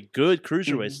 really good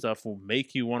cruiserweight stuff will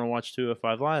make you want to watch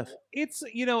 205 Live. It's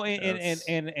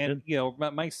and you know,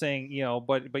 Mike's saying, you know,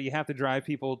 but you have to drive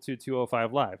people to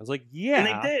 205 Live. I was like,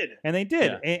 yeah, and they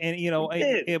did. Yeah. And you know,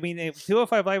 I mean,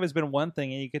 205 Live has been one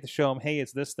thing, and you get to show them, hey,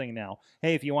 it's this thing now.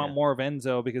 Hey, if you want more of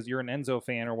Enzo because you're an Enzo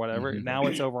fan or whatever, now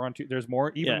it's over on there's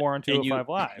more, more on 205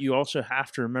 Live. You also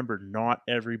have to remember, not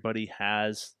everybody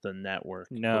has the network.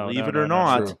 No, believe it no, or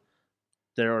not, true.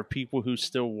 there are people who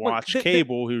still watch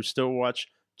cable, who still watch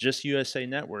just USA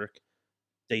Network.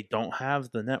 They don't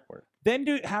have the network.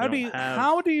 Then how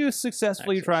do you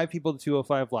successfully drive people to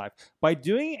 205 Live? By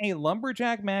doing a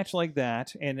lumberjack match like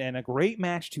that and a great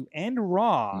match to end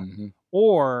Raw,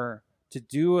 or to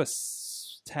do a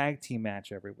tag team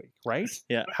match every week, right?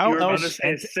 Yeah. How else?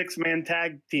 A 6-man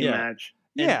tag team match.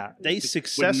 And they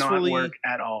successfully would not work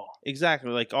at all.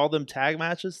 Exactly, like all them tag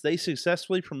matches, they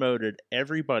successfully promoted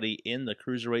everybody in the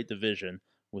cruiserweight division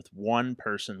with one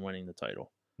person winning the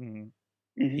title.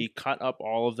 He cut up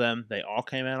all of them. They all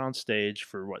came out on stage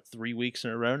for 3 weeks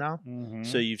in a row now.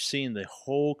 So you've seen the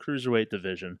whole cruiserweight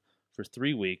division for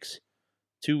 3 weeks,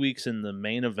 2 weeks in the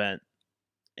main event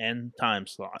and time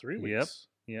slot. 3 weeks.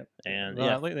 Yep. And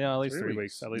at least 3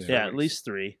 weeks. At least 3 weeks. At least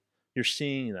 3. You're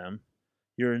seeing them.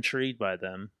 You're intrigued by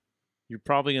them. You're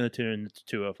probably going to tune into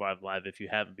 205 Live if you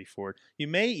haven't before. You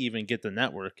may even get the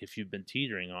network if you've been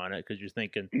teetering on it because you're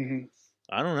thinking,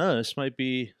 I don't know, this might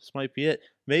be it.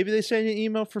 Maybe they send you an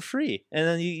email for free, and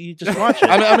then you just watch it.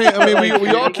 I mean, we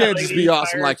all can't just be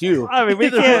awesome like you. I mean,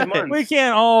 we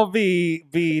can't all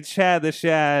be Chad the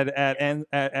Shad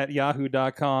at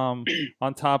yahoo.com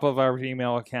on top of our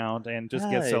email account and just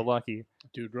get so lucky.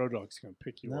 Dude, Road Dogg's gonna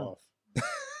pick you off.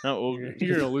 No,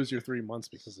 you're gonna lose your 3 months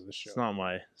because of this show. It's not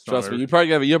my. Trust me, you probably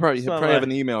have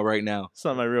an email right now. It's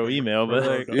not my real email, but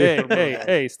like,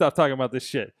 hey, stop talking about this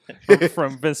shit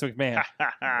from Vince McMahon.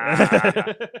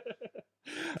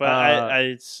 But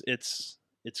it's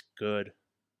good.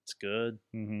 It's good.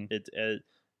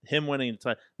 Him winning the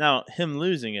title. Now him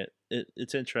losing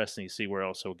it's interesting to see where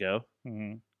else he'll go.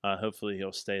 Hopefully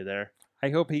he'll stay there. I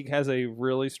hope he has a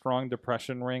really strong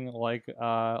depression ring like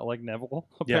Neville,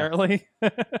 apparently.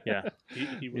 Yeah.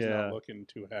 He was not looking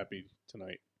too happy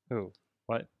tonight. Who?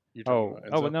 What?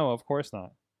 But no, of course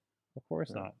not. Of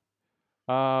course not.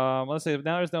 Let's see.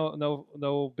 Now there's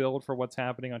no build for what's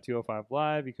happening on 205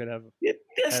 Live. You could have.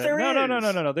 Yes, there is.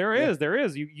 No. There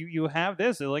is. You have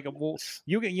this. Like,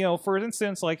 well, for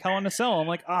instance, like Hell in a Cell. I'm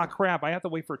like, crap. I have to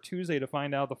wait for Tuesday to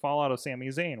find out the fallout of Sami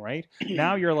Zayn. Right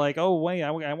now, you're like, oh wait,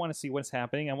 I want to see what's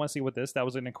happening. I want to see what that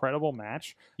was an incredible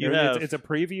match. It's a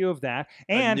preview of that,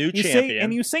 and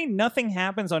you say nothing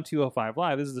happens on 205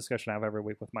 Live. This is a discussion I have every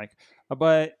week with Mike,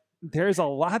 but. There's a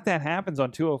lot that happens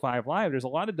on 205 Live. There's a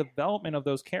lot of development of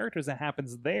those characters that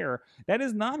happens there that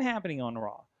is not happening on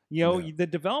Raw. The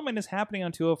development is happening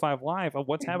on 205 Live of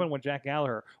what's happening with Jack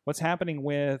Gallagher, what's happening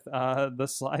with the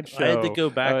slideshow. I had to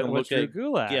go back and look at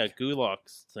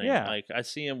Gulak's thing. Yeah. Like I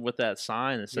see him with that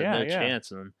sign that said no chance,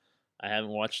 and I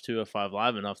haven't watched 205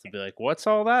 Live enough to be like, what's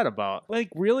all that about? Like,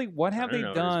 really, what have they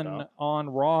done on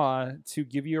Raw to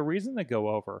give you a reason to go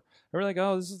over? They're like,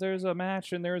 oh, there's a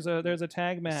match and there's a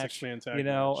tag match. 6-man tag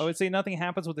match. I would say nothing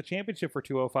happens with the championship for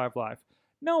 205 Live.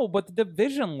 No, but the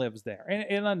division lives there,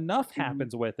 and enough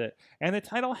happens with it. And the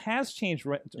title has changed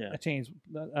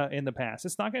in the past.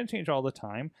 It's not going to change all the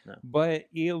time, but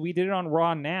we did it on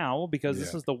Raw now because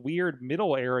this is the weird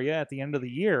middle area at the end of the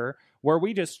year where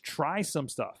we just try some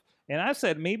stuff. And I've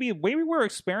said maybe we're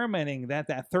experimenting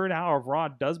that third hour of Raw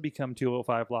does become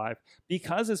 205 Live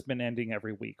because it's been ending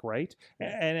every week, right?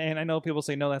 And I know people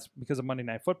say, no, that's because of Monday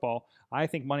Night Football. I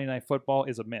think Monday Night Football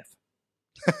is a myth.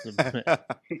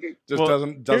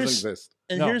 Doesn't exist.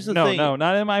 And here's the thing. No,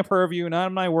 not in my purview, not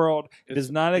in my world. It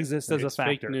does not exist as a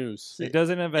factor. Fake news. It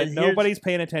doesn't invent. Nobody's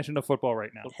paying attention to football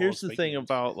right now. Here's the thing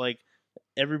about like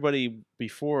everybody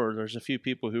before. There's a few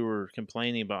people who were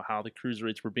complaining about how the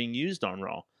cruiserweights were being used on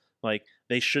Raw. Like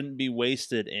they shouldn't be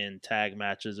wasted in tag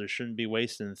matches or shouldn't be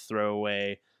wasted in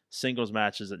throwaway singles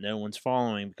matches that no one's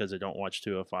following because they don't watch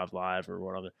 205 Live or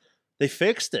whatever. They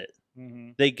fixed it. Mm-hmm.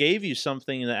 They gave you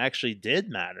something that actually did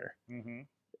matter. Mm-hmm.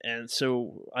 And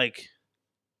so, like,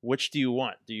 which do you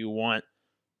want? Do you want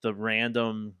the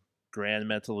random Grand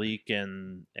Metalik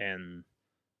and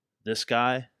this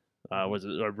guy, was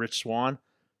it Rich Swann,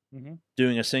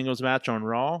 doing a singles match on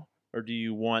Raw? Or do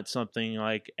you want something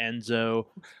like Enzo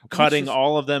cutting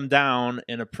all of them down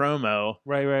in a promo?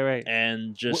 Right.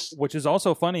 And just... Which is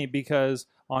also funny because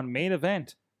on Main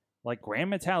Event, like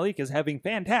Grand Metalik is having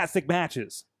fantastic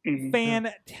matches. Mm-hmm.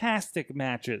 Fantastic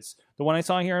matches. The one I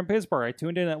saw here in Pittsburgh, I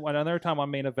tuned in at another time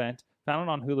on Main Event, found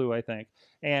it on Hulu, I think,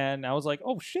 and I was like,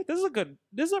 "Oh shit, this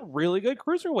is a really good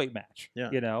cruiserweight match."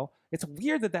 Yeah, you know, it's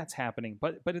weird that that's happening,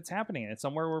 but it's happening. It's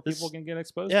somewhere where people can get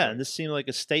exposed. Yeah, to and this seemed like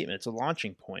a statement. It's a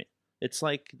launching point. It's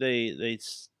like they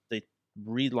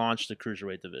relaunched the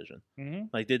cruiserweight division. Mm-hmm.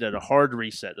 Like they did a hard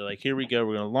reset. They're like, "Here we go.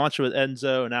 We're going to launch it with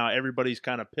Enzo." And now everybody's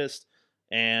kind of pissed.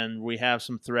 And we have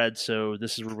some threads, so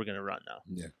this is where we're going to run now.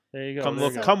 Yeah, there you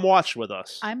go. Come watch with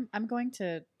us. I'm going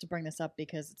to bring this up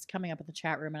because it's coming up in the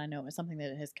chat room, and I know it was something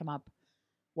that has come up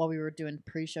while we were doing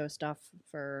pre-show stuff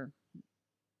for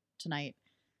tonight.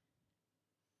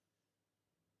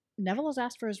 Neville has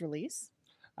asked for his release.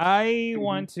 I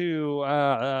want to.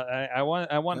 I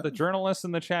want the journalists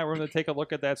in the chat room to take a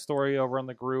look at that story over on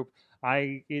the group.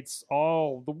 It's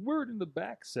all the word in the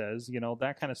back says,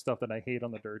 that kind of stuff that I hate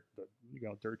on the dirt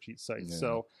sheet sites. Yeah.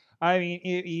 So I mean,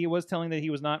 he was telling that he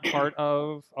was not part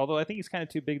of. Although I think he's kind of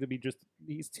too big to be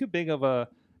he's too big of a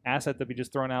asset to be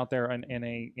just thrown out there in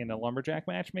a lumberjack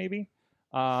match, maybe.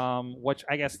 Which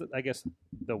I guess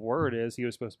the word is he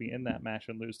was supposed to be in that match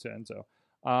and lose to Enzo.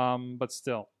 But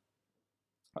still.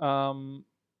 But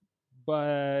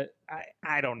I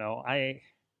don't know.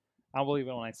 I'll believe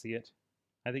it when I see it.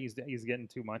 I think he's getting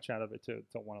too much out of it to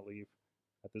want to leave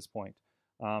at this point.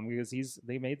 Because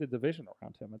they made the division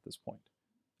around him at this point.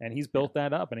 And he's built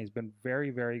that up, and he's been very,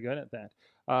 very good at that.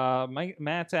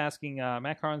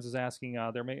 Matt Carnes is asking,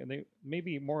 there may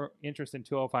be more interest in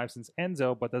 205 since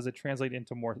Enzo, but does it translate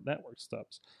into more network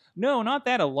stubs? No, not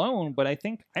that alone, but I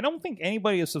don't think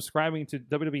anybody is subscribing to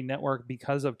WWE Network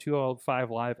because of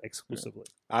 205 Live exclusively.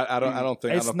 I don't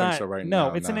think so right now.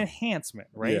 No, it's an enhancement,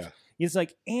 right? Yeah. It's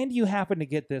like, and you happen to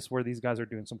get this where these guys are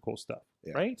doing some cool stuff,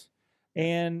 right?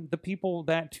 And the people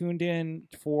that tuned in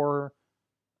for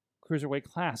Cruiserweight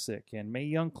Classic and Mae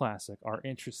Young Classic are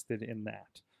interested in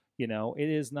that. It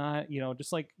is not,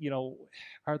 just like,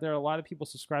 are there a lot of people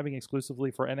subscribing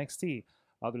exclusively for NXT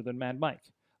other than Mad Mike?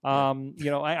 I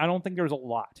don't think there's a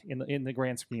lot in the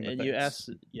grand scheme of things. And you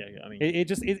asked, I mean,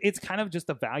 it's kind of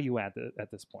just a value add at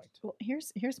this point. Well,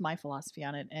 here's my philosophy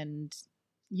on it, and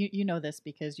you know this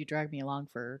because you dragged me along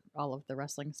for all of the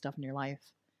wrestling stuff in your life.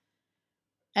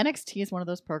 NXT is one of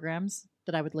those programs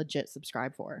that I would legit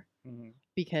subscribe for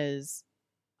because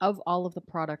of all of the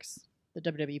products that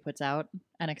WWE puts out,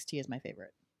 NXT is my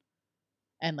favorite.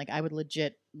 And like, I would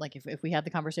legit, like if we had the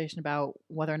conversation about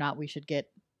whether or not we should get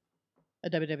a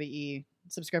WWE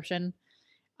subscription,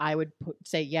 I would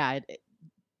say,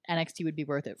 NXT would be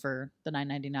worth it for the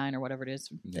 $9.99 or whatever it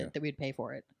is that we'd pay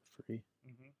for it. Free.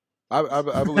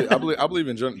 I believe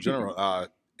in general.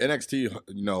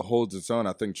 NXT, holds its own.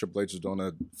 I think Triple H is doing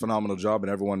a phenomenal job,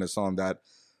 and everyone that's on that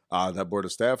board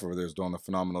of staff over there is doing a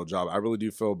phenomenal job. I really do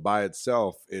feel by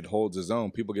itself it holds its own.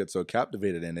 People get so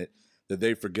captivated in it that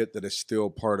they forget that it's still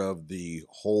part of the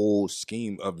whole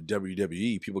scheme of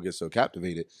WWE. People get so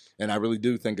captivated, and I really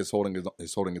do think it's holding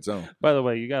its own. By the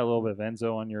way, you got a little bit of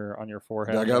Enzo on your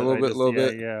forehead. I got a little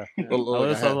bit. Yeah. I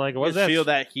was like, what's that? Feel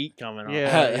that heat coming on.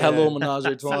 Yeah, had a little menage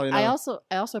a trois. I also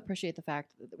appreciate the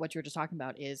fact that what you were just talking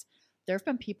about is there have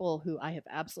been people who I have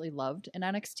absolutely loved in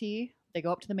NXT. They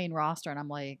go up to the main roster, and I'm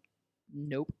like,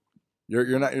 nope.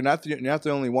 You're not the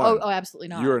only one. Oh, absolutely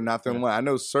not. You're not the only one. I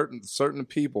know certain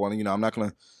people, and I'm not going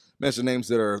to mention names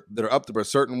that are up there, but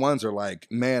certain ones are like,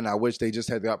 man, I wish they just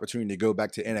had the opportunity to go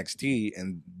back to NXT,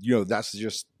 and that's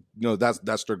just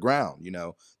that's their ground,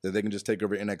 that they can just take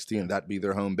over NXT and that be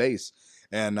their home base.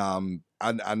 And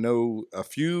I know a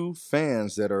few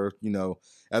fans that are,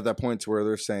 at that point to where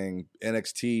they're saying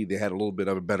NXT, they had a little bit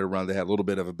of a better run. They had a little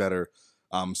bit of a better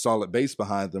solid base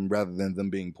behind them rather than them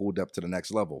being pulled up to the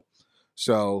next level.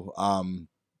 So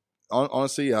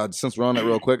honestly, since we're on that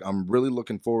real quick, I'm really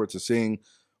looking forward to seeing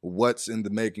what's in the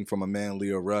making from a man,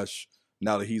 Leo Rush,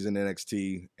 now that he's in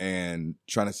NXT, and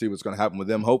trying to see what's going to happen with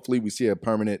them. Hopefully we see a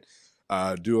permanent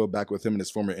duo back with him and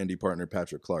his former indie partner,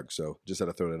 Patrick Clark. So just had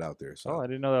to throw that out there. So. Oh, I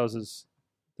didn't know that was his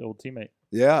old teammate.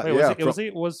 Yeah,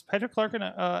 Wait, was Patrick Clark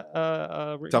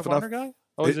a Ring of Honor guy?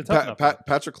 Oh, he's a Tough Enough.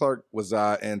 Patrick Clark was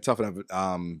in Tough Enough.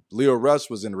 Leo Rush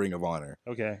was in Ring of Honor.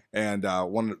 Okay. And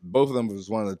both of them was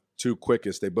one of the two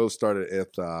quickest. They both started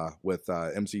with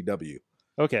MCW.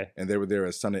 Okay. And they were there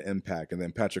as Son of Impact. And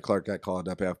then Patrick Clark got called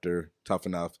up after Tough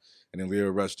Enough. And then Leo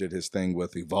Rush did his thing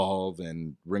with Evolve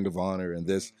and Ring of Honor and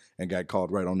this, and got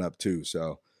called right on up too.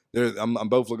 So I'm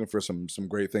both looking for some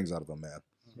great things out of them, man.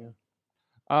 Yeah.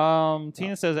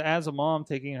 Tina says, as a mom,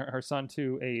 taking her son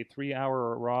to a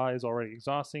 3-hour Raw is already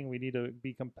exhausting. We need to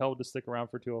be compelled to stick around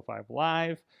for 205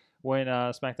 Live when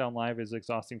SmackDown Live is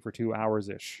exhausting for 2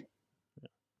 hours-ish.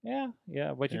 Yeah,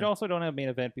 but you also don't have main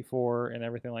event before and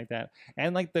everything like that.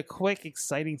 And like the quick,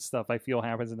 exciting stuff I feel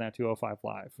happens in that 205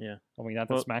 Live. Yeah. I mean, not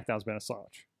that SmackDown's been a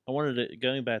slouch. I wanted to,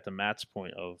 going back to Matt's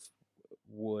point of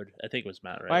Wood, I think it was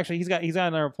Matt, right? Well, actually, he's got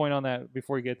another point on that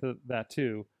before you get to that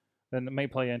too. Then it may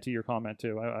play into your comment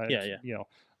too.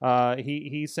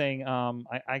 He's saying,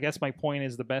 I guess my point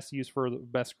is the best use for the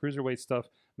best cruiserweight stuff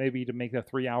may be to make the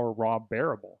 3-hour Raw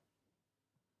bearable.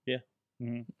 Yeah,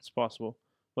 it's possible.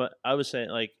 But I was saying,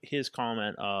 like, his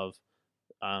comment of,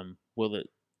 will it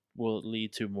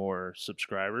lead to more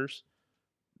subscribers?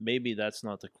 Maybe that's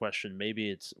not the question. Maybe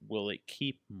it's, will it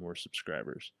keep more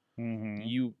subscribers?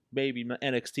 Maybe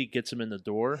NXT gets them in the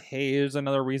door. Hey, here's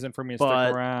another reason for me to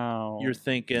stick around. You're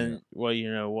thinking, well,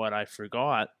 you know what? I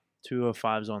forgot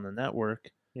 205's on the network.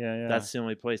 Yeah. That's the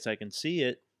only place I can see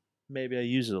it. Maybe I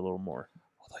use it a little more.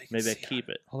 Maybe I keep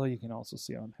it. Although you can also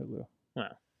see it on Hulu.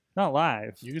 Well, not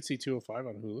live. You can see 205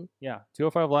 on Hulu? Yeah,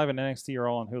 205 Live and NXT are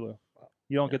all on Hulu.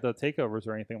 You don't get the takeovers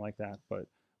or anything like that, but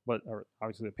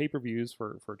obviously the pay-per-views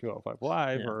for 205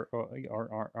 Live are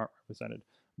represented.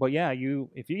 But yeah,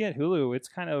 if you get Hulu, it's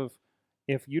kind of,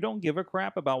 if you don't give a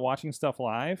crap about watching stuff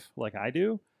live like I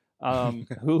do,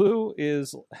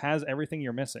 Hulu has everything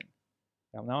you're missing.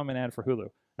 Now I'm an ad for Hulu.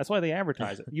 That's why they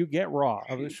advertise it. You get Raw,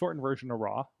 a shortened version of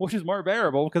Raw, which is more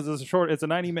bearable because it's a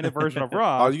 90-minute version of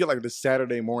Raw. Oh, you get like the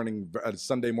Sunday morning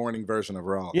version of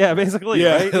Raw. Yeah, basically.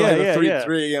 Yeah, right? Like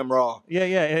 3 a.m. Raw.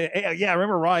 Yeah.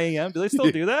 Remember Raw AM? Do they still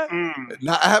do that?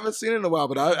 No, I haven't seen it in a while,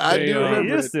 but I do remember. They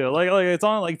used to. Like it's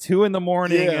on like 2 a.m.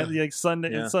 and like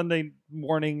Sunday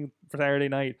morning for Saturday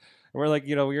night. We're like,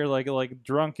 you're like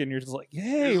drunk and you're just like,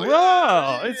 hey,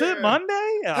 Raw, is it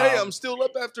Monday? Hey, I'm still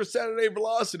up after Saturday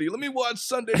Velocity. Let me watch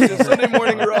Sunday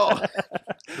morning Raw.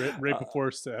 Right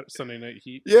before Sunday Night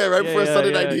Heat. Yeah, right before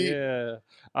Sunday Night Heat. Yeah.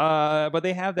 But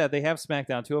they have that. They have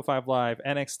SmackDown, 205 Live,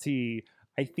 NXT.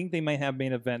 I think they might have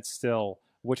main events still,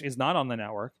 which is not on the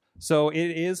network. So it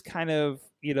is kind of,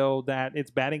 that it's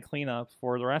batting cleanup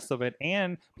for the rest of it.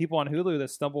 And people on Hulu that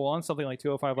stumble on something like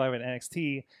 205 Live and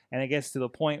NXT, and it gets to the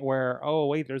point where, oh,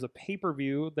 wait, there's a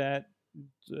pay-per-view that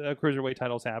a cruiserweight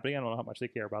title's happening. I don't know how much they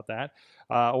care about that.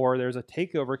 Or there's a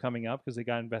takeover coming up because they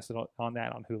got invested on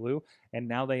that on Hulu. And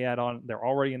now they add on, they're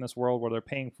already in this world where they're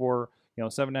paying for,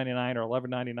 $7.99 or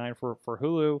 $11.99 for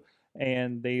Hulu,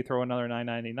 and they throw another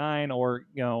 $9.99 or,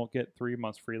 get 3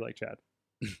 months free like Chad.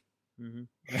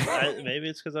 Maybe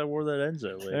it's because I wore that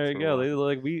Enzo. There you go. They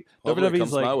WWE's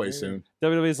comes my way soon.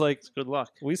 WWE's like, it's good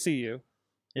luck. We see you.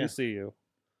 We see you.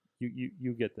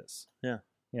 You get this. Yeah.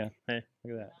 Hey,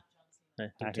 look at that.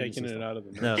 Hey, I'm taking it out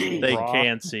of the No, they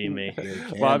can't see me.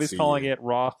 Bobby's calling it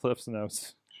Raw Cliff's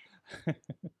Notes.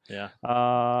 Yeah.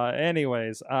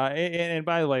 Anyways, and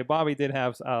by the way, Bobby did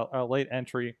have a late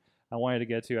entry I wanted to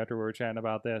get to after we were chatting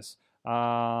about this.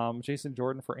 Jason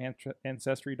Jordan for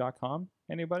Ancestry.com.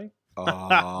 Anybody?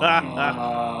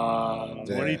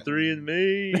 23 and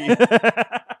me.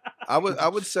 I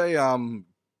would say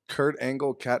Kurt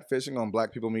Angle catfishing on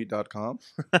blackpeoplemeet.com.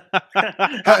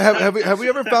 have we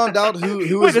ever found out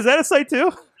who Wait, is that a site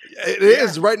too? It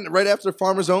is right after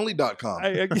farmersonly.com.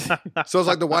 So it's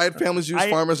like the Wyatt families use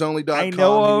farmersonly.com. I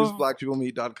know use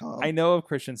blackpeoplemeet.com. I know of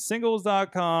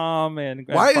christiansingles.com and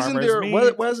why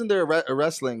isn't there a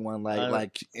wrestling one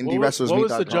like indie wrestlers? What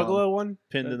was the Juggalo one?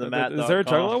 Pinned in the mat. Is there a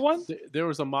Juggalo one? There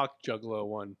was a mock Juggalo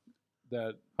one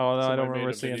that. Oh no, I don't somebody remember made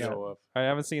a seeing that. video of. I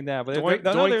haven't seen that, but Doink,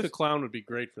 no, Doink there's, the Clown would be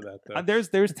great for that, though.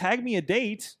 there's Tag Me a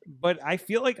Date, but I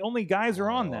feel like only guys are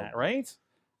on Oh. that, right?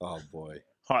 Oh boy.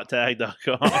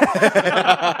 Hottag.com.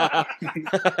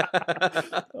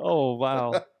 Oh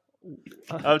wow.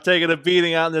 I'm taking a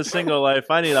beating out in this single life.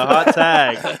 I need a hot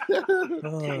tag.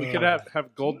 We could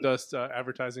have Gold Dust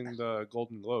advertising the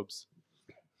Golden Globes.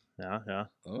 Yeah.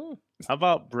 Oh. How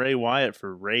about Bray Wyatt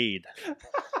for Raid?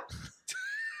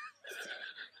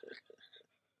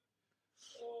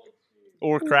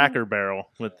 Or Cracker Barrel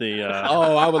with the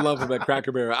Oh, I would love him at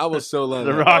Cracker Barrel. I would so love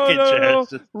the it. rocket no.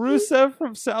 chest. Rusev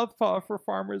from Southpaw for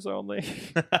farmers only.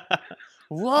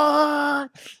 What?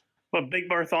 But Big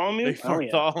Bartholomew? Big Oh, yeah.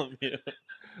 Bartholomew.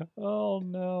 Oh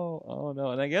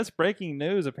no. And I guess breaking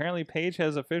news, apparently Paige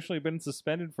has officially been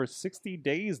suspended for 60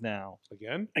 days now.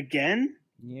 Again?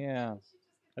 Yeah.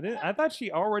 I thought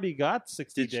she already got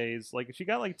 60 Did she- days. Like she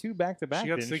got like 2 back to back, She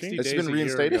got didn't 60 she? It's days been a year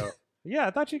reinstated? ago. Yeah,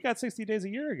 I thought she got 60 days a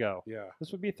year ago. Yeah.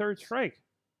 This would be third strike.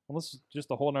 Unless it's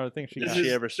just a whole nother thing she Did got. she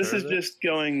ever This serve is it? just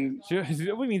going. What do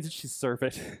you mean did she serve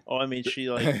it? Oh, I mean, she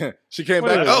like She came Wait,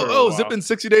 back. wait, Oh, wait. has it been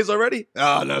 60 days already?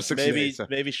 Oh, no, 60 maybe days.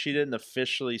 maybe she didn't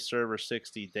officially serve her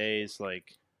 60 days, like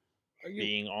Are you-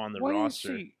 being on the why is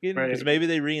roster. she in- Right. Because maybe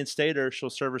they reinstate her,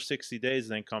 she'll serve her 60 days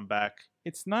and then come back.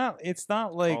 It's not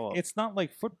Call up.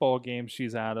 like football games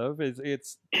she's out of.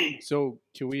 It's So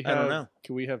can we I don't know.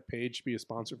 have Paige be a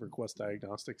sponsor for Quest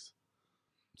Diagnostics?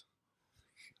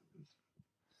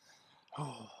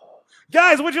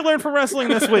 guys, what'd you learn from wrestling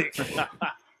this week?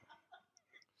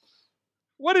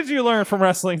 What did you learn from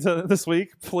wrestling this week?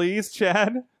 Please,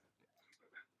 Chad.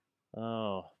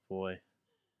 Oh boy,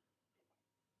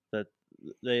 that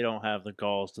they don't have the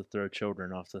galls to throw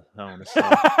children off the helmet.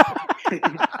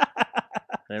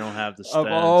 They don't have the Of stones.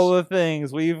 all the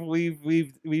things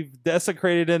we've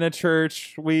desecrated in a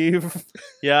church,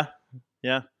 Yeah.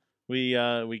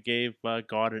 We gave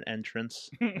God an entrance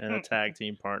and a tag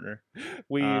team partner.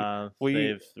 we've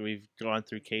gone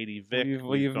through Katie Vick.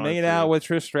 we've gone made through- out with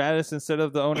Trish Stratus instead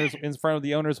of the owner's in front of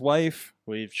the owner's wife.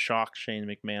 We've shocked Shane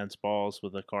McMahon's balls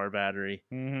with a car battery,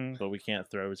 Mm-hmm. but we can't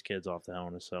throw his kids off the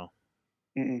helmet. So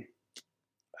Mm-mm.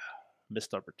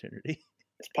 missed opportunity.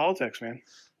 It's politics, man.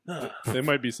 They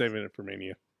might be saving it for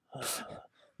Mania.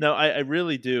 No, I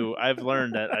really do. I've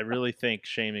learned that I really think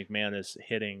Shane McMahon is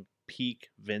hitting peak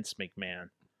Vince McMahon.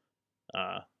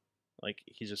 Like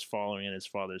he's just following in his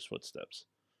father's footsteps.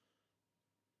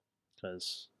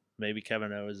 Because maybe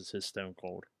Kevin Owens is his Stone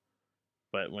Cold.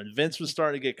 But when Vince was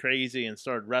starting to get crazy and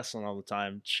started wrestling all the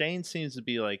time, Shane seems to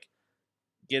be like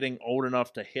getting old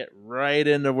enough to hit right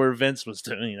into where Vince was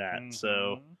doing that.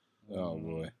 So Oh,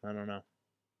 boy. I don't know.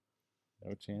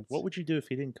 No chance. What would you do if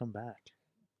he didn't come back?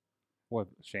 What,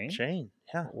 Shane? Shane,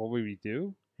 yeah. What would we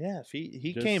do? Yeah, if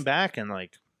he Just- came back and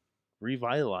like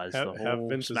revitalized Have- the have whole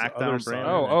Vince's SmackDown other brand.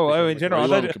 son- Oh, in general, Are I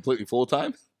you thought on completely full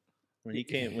time? when he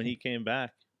came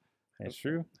back, That's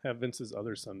true. Have Vince's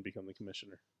other son become the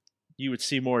commissioner. you would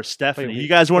see more of Stephanie. Wait, you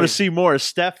guys want wait. to see more of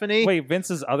Stephanie? Wait,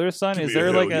 Vince's other son? Give Is me a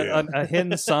there like hell a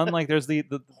hidden son? Like there's the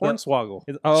Hornswoggle.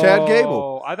 Chad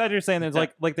Gable. I thought you were saying there's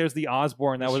like there's the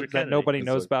Osborne that Mr. that Kennedy. nobody It's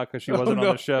knows like- about because she Oh, wasn't no.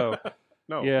 on the show.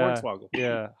 No, Yeah. Hornswoggle.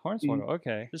 Yeah, Hornswoggle.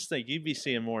 Okay. Just think, you'd be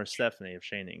seeing more of Stephanie if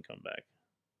Shane didn't come back.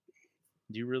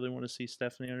 Do you really want to see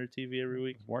Stephanie on her TV every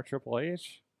week? More Triple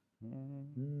H?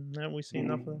 Haven't we seen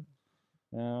enough of them?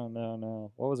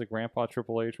 No. What was it, Grandpa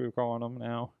Triple H we were calling him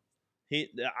now? The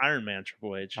Iron Man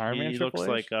Triple H. Iron Man he Triple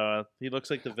looks H? like he looks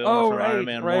like the villain Oh, from right, Iron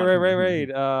Man right,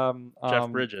 1. right. Jeff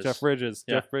Bridges. Jeff Bridges.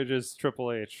 Yeah. Jeff Bridges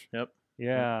Triple H. Yep.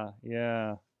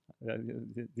 Yeah.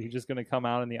 He's just gonna come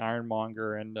out in the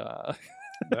Ironmonger and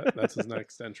That's his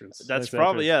next entrance. That's Next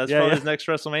probably entrance. that's Yeah, probably yeah. his next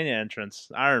WrestleMania entrance.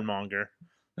 Ironmonger.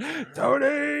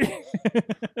 Tony.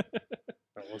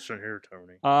 Listen here,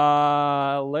 Tony.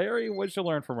 Larry, what'd you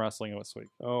learn from wrestling this week?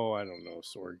 Oh, I don't know,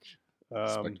 Sorg.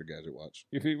 Spectre Gadget Watch.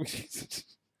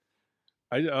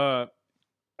 I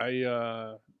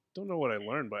don't know what I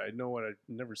learned, but I know what I've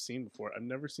never seen before. I've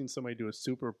never seen somebody do a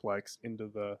superplex into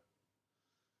the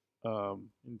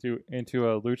into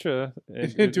a lucha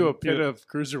into a pit of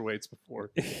cruiserweights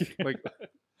before, like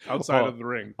outside Well, of the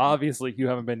ring. Obviously, you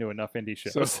haven't been to enough indie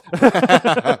shows. So-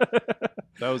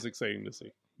 That was exciting to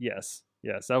see. Yes,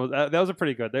 that was a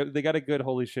pretty good. They got a good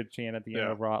holy shit chant at the end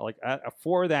Yeah. of Raw. Like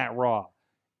for that Raw,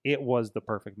 it was the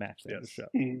perfect match they had to Yes. show.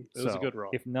 Mhm. It was a So, good Raw.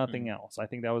 If nothing else, I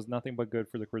think that was nothing but good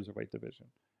for the cruiserweight division.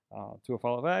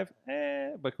 205,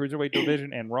 but cruiserweight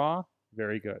division and Raw,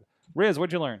 very good. Riz,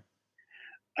 what'd you learn?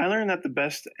 I learned that the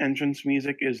best entrance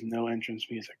music is no entrance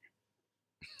music.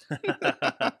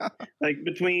 Like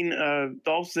between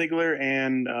Dolph Ziggler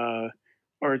and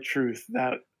R-Truth,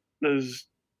 that those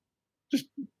just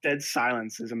dead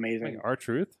silence is amazing. Wait,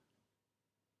 R-Truth?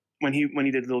 When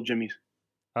he did Little Jimmy's.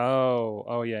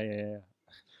 Oh yeah.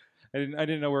 I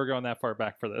didn't know we were going that far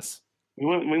back for this. We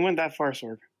went that far,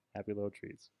 Sorg. Happy Little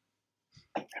Trees.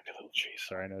 Happy Little Trees.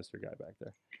 Sorry, I noticed your guy back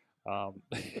there.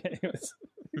 Anyways,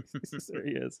 there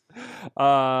he is.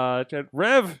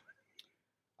 Rev.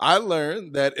 I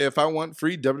learned that if I want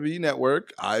free WWE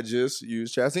Network, I just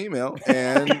use Chad's email,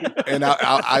 and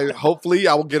I hopefully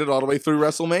I will get it all the way through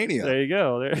WrestleMania. There you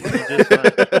go.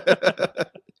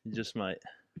 You just might.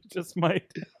 Just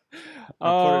might.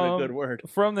 Put in a good word.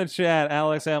 From the chat,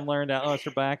 Alex M. learned Atlas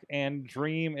are back, and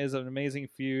Dream is an amazing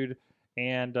feud,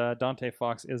 and Dante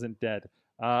Fox isn't dead.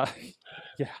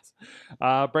 Yes.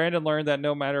 Brandon learned that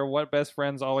no matter what, best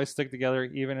friends always stick together,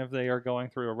 even if they are going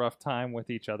through a rough time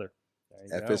with each other.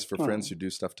 F is for friends who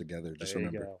do stuff together. Just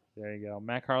remember. There you go.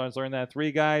 Matt Carlin's learned that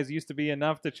 3 guys used to be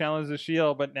enough to challenge the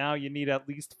Shield, but now you need at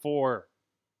least 4.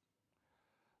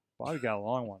 Bobby got a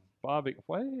long one. Bobby,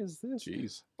 what is this?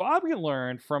 Jeez. Bobby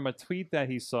learned from a tweet that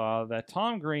he saw that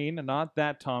Tom Green, not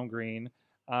that Tom Green,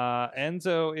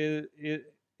 Enzo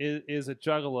is a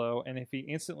juggalo, and if he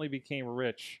instantly became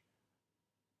rich.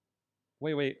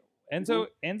 Wait. Enzo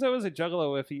is a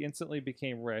juggalo if he instantly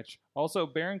became rich. Also,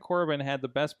 Baron Corbin had the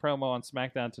best promo on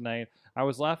SmackDown tonight. I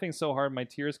was laughing so hard my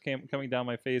tears came coming down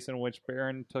my face, in which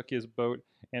Baron took his boat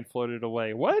and floated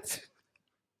away. What?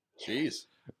 Jeez.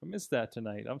 I missed that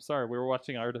tonight. I'm sorry. We were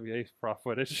watching RWA Pro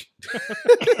footage.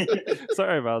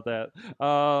 Sorry about that.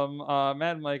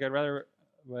 Matt and Mike, I'd rather...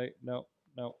 Wait, no.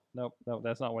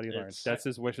 That's not what he learned. That's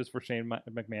his wishes for Shane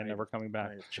McMahon never coming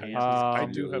back. I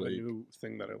do have a new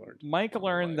thing that I learned. Mike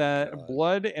learned that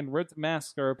blood and ripped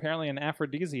masks are apparently an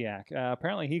aphrodisiac.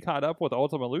 Apparently, he caught up with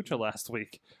Ultima Lucha last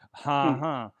week.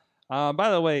 By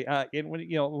the way,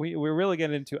 we're really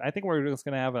getting into. I think we're just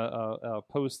going to have a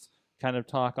post kind of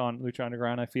talk on Lucha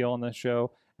Underground. I feel on this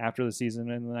show after the season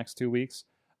in the next 2 weeks.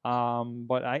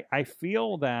 But I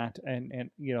feel that, and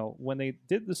when they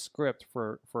did the script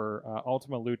for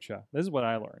Ultima Lucha, this is what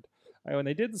I learned. When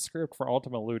they did the script for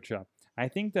Ultima Lucha, I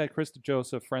think that Krista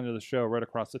Joseph, friend of the show, wrote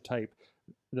across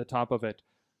the top of it,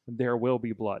 "There will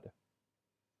be blood."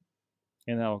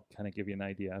 And that'll kind of give you an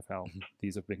idea of how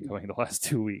these have been going the last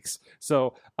 2 weeks.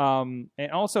 So, and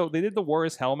also they did the War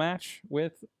is Hell match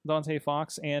with Dante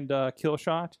Fox and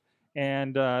Killshot.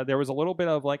 And there was a little bit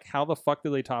of like, how the fuck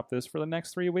did they top this for the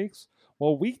next 3 weeks?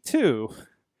 Well, week 2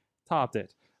 topped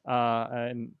it.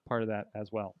 And part of that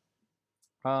as well.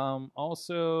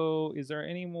 Also, is there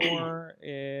any more?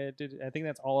 I think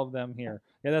that's all of them here.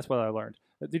 Yeah, that's what I learned.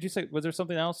 Did you say, was there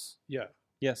something else? Yeah.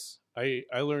 Yes. I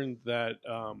learned that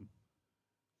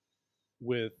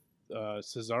with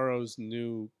Cesaro's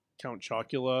new Count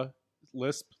Chocula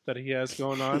lisp that he has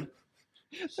going on.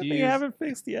 They haven't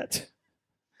fixed yet.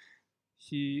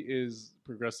 He is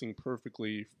progressing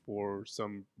perfectly for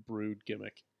some brood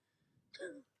gimmick.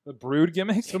 A brood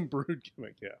gimmick? Some brood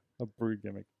gimmick, yeah. A brood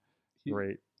gimmick.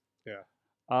 Great. Yeah.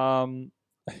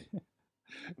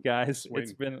 Guys,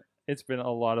 it's been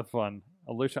a lot of fun.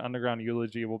 A Lucha Underground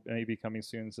eulogy may be coming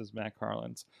soon, says Matt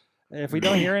Carlins. If we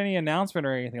don't hear any announcement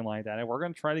or anything like that, we're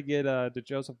going to try to get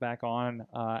DeJoseph back on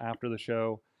after the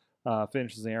show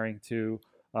finishes airing to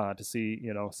see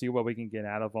what we can get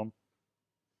out of him.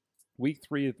 Week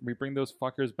 3, we bring those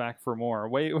fuckers back for more.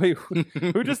 Wait,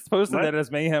 who just posted that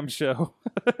as Mayhem show?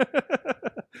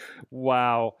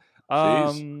 Wow.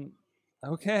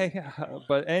 Okay,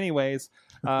 but anyways,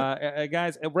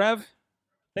 guys, Rev,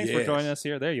 thanks for joining us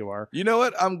here. There you are. You know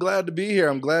what? I'm glad to be here.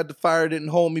 I'm glad the fire didn't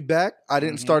hold me back. I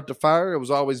didn't start the fire. It was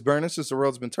always burning since the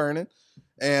world's been turning.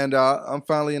 And I'm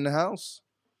finally in the house.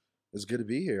 It's good to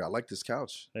be here. I like this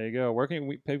couch. There you go. Where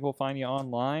can people find you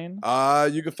online?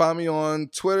 You can find me on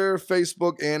Twitter,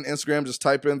 Facebook, and Instagram. Just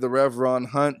type in the Rev Ron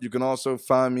Hunt. You can also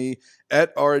find me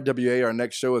at RWA. Our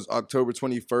next show is October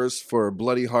 21st for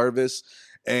Bloody Harvest.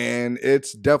 And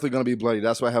it's definitely going to be bloody.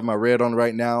 That's why I have my red on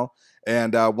right now.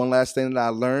 And one last thing that I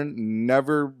learned,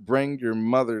 never bring your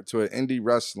mother to an indie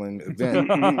wrestling event.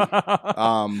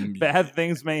 Bad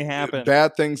things may happen.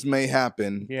 Bad things may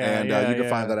happen. Yeah, you can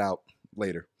find that out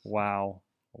later. Wow.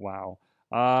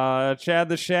 Chad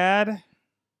the Shad?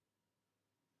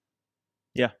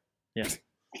 Yeah.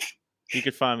 You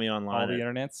could find me online. All the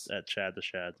internets? At Chad the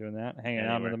Shad. Doing that? Hanging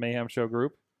out in the Mayhem Show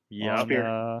group? Yeah.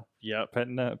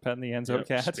 Petting the Enzo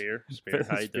cat? Spear.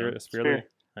 How you doing? Spear.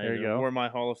 There you go. I wore my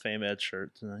Hall of Fame Ed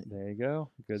shirt tonight. There you go.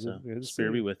 Good to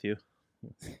Spear be with you.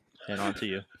 And on to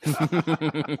you.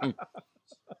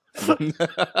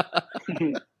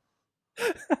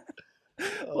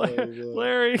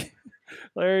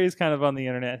 Larry's kind of on the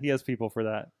internet. He has people for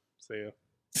that. See ya.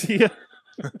 See ya.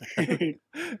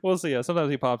 We'll see. Sometimes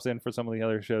he pops in for some of the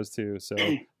other shows too. So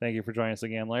thank you for joining us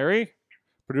again, Larry.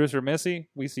 Producer Missy,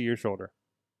 we see your shoulder.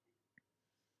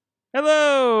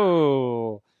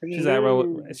 Hello.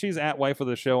 She's at Wife of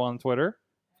the Show on Twitter.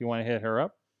 If you want to hit her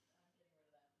up.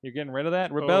 You're getting rid of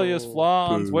that rebellious flaw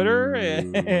on Twitter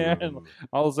and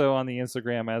also on the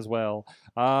Instagram as well.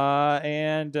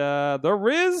 And the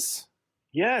Riz,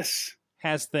 yes,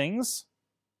 has things.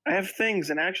 I have things,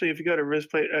 and actually, if you go to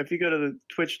the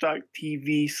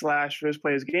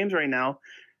twitch.tv/RizPlaysGames right now,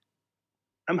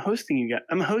 I'm hosting you guys.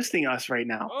 I'm hosting us right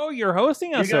now. Oh, you're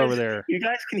hosting us over there. You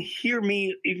guys can hear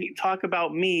me talk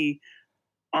about me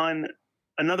on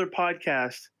another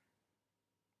podcast.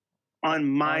 On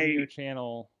my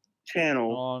channel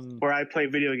where I play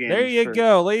video games. There you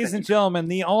go, ladies and gentlemen,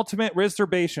 the ultimate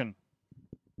Rizturbation.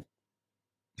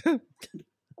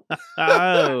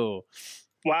 Oh.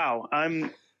 Wow.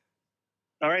 I'm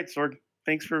all right, Sorg.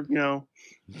 Thanks for,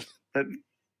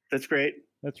 that's great.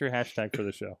 That's your hashtag for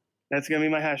the show. That's gonna be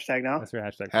my hashtag now. That's your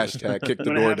hashtag. Hashtag kick the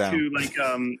door have down.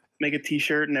 To make a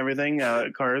T-shirt and everything.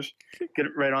 Cars, get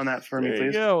it right on that for me, please. There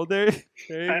you go. There you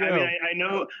go. I mean,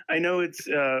 I know it's.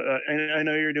 I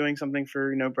know you're doing something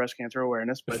for breast cancer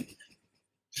awareness, but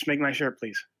just make my shirt,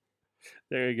 please.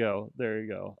 There you go.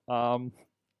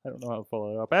 I don't know how to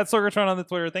follow it up. At Sorgatron on the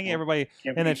Twitter. Thank you, everybody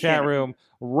in the chat room.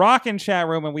 Rockin' chat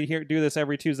room, and we do this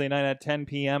every Tuesday night at 10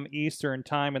 p.m. Eastern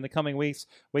Time. In the coming weeks,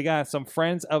 we got some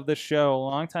friends of the show,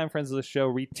 longtime friends of the show,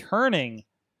 returning.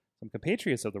 Some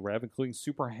compatriots of the Rev, including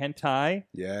Super Hentai.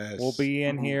 Yes. Will be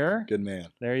in here. Good man.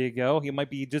 There you go. He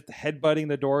might be just headbutting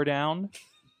the door down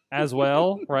as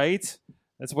well, right?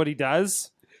 That's what he does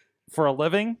for a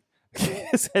living.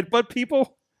 Is headbutt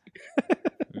people.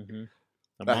 Mm-hmm.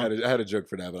 I had a joke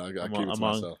for that, but I'll keep it to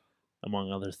myself.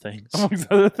 Among other things. Amongst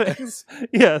other things.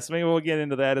 Yes, maybe we'll get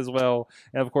into that as well.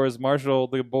 And of course, Marshall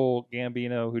the Bull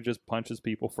Gambino, who just punches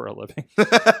people for a living.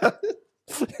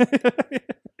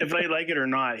 If I like it or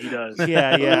not, he does.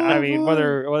 Yeah. I mean,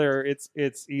 whether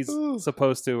he's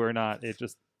supposed to or not, it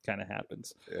just kind of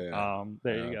happens. Yeah.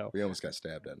 There you go. We almost got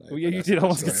stabbed that night. You did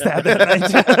almost get stabbed that night.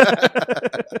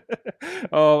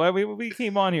 Oh, we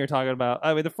came on here talking about.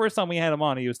 I mean, the first time we had him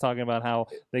on, he was talking about how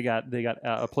they got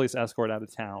a police escort out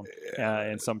of town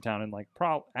in some town in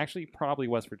probably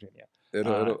West Virginia.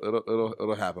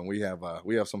 It'll happen. We have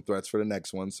some threats for the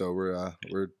next one, so we're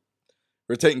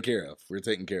taken care of. We're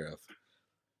taken care of.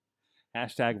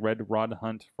 Hashtag Red Rod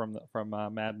Hunt from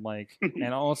Mad Mike,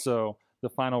 and also the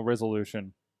final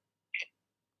resolution.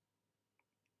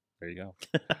 There you go.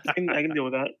 I can deal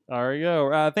with that. There you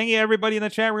go. Thank you, everybody in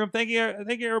the chat room. Thank you,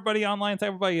 everybody online. Thank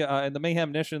everybody in the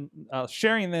Mayhem Nation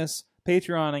sharing this,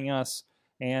 Patreoning us,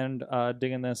 and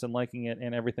digging this and liking it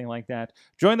and everything like that.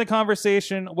 Join the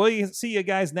conversation. We'll see you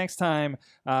guys next time.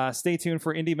 Stay tuned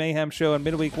for Indie Mayhem Show and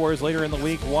Midweek Wars later in the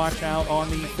week. Watch out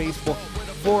on the Facebook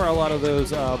for a lot of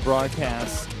those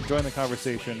broadcasts. Join the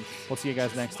conversation. We'll see you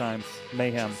guys next time.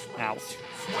 Mayhem out.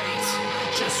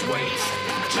 Just wait. Wait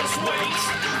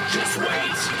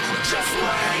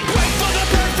for the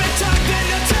perfect time, then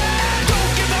attack.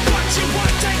 Don't give up what you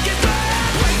want, take it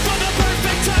back. Wait for the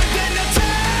perfect time, then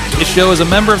attack. This show is a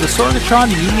member of the Sorgatron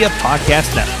Media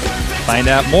Podcast Network. Find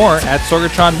out more at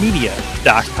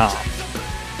sorgatronmedia.com.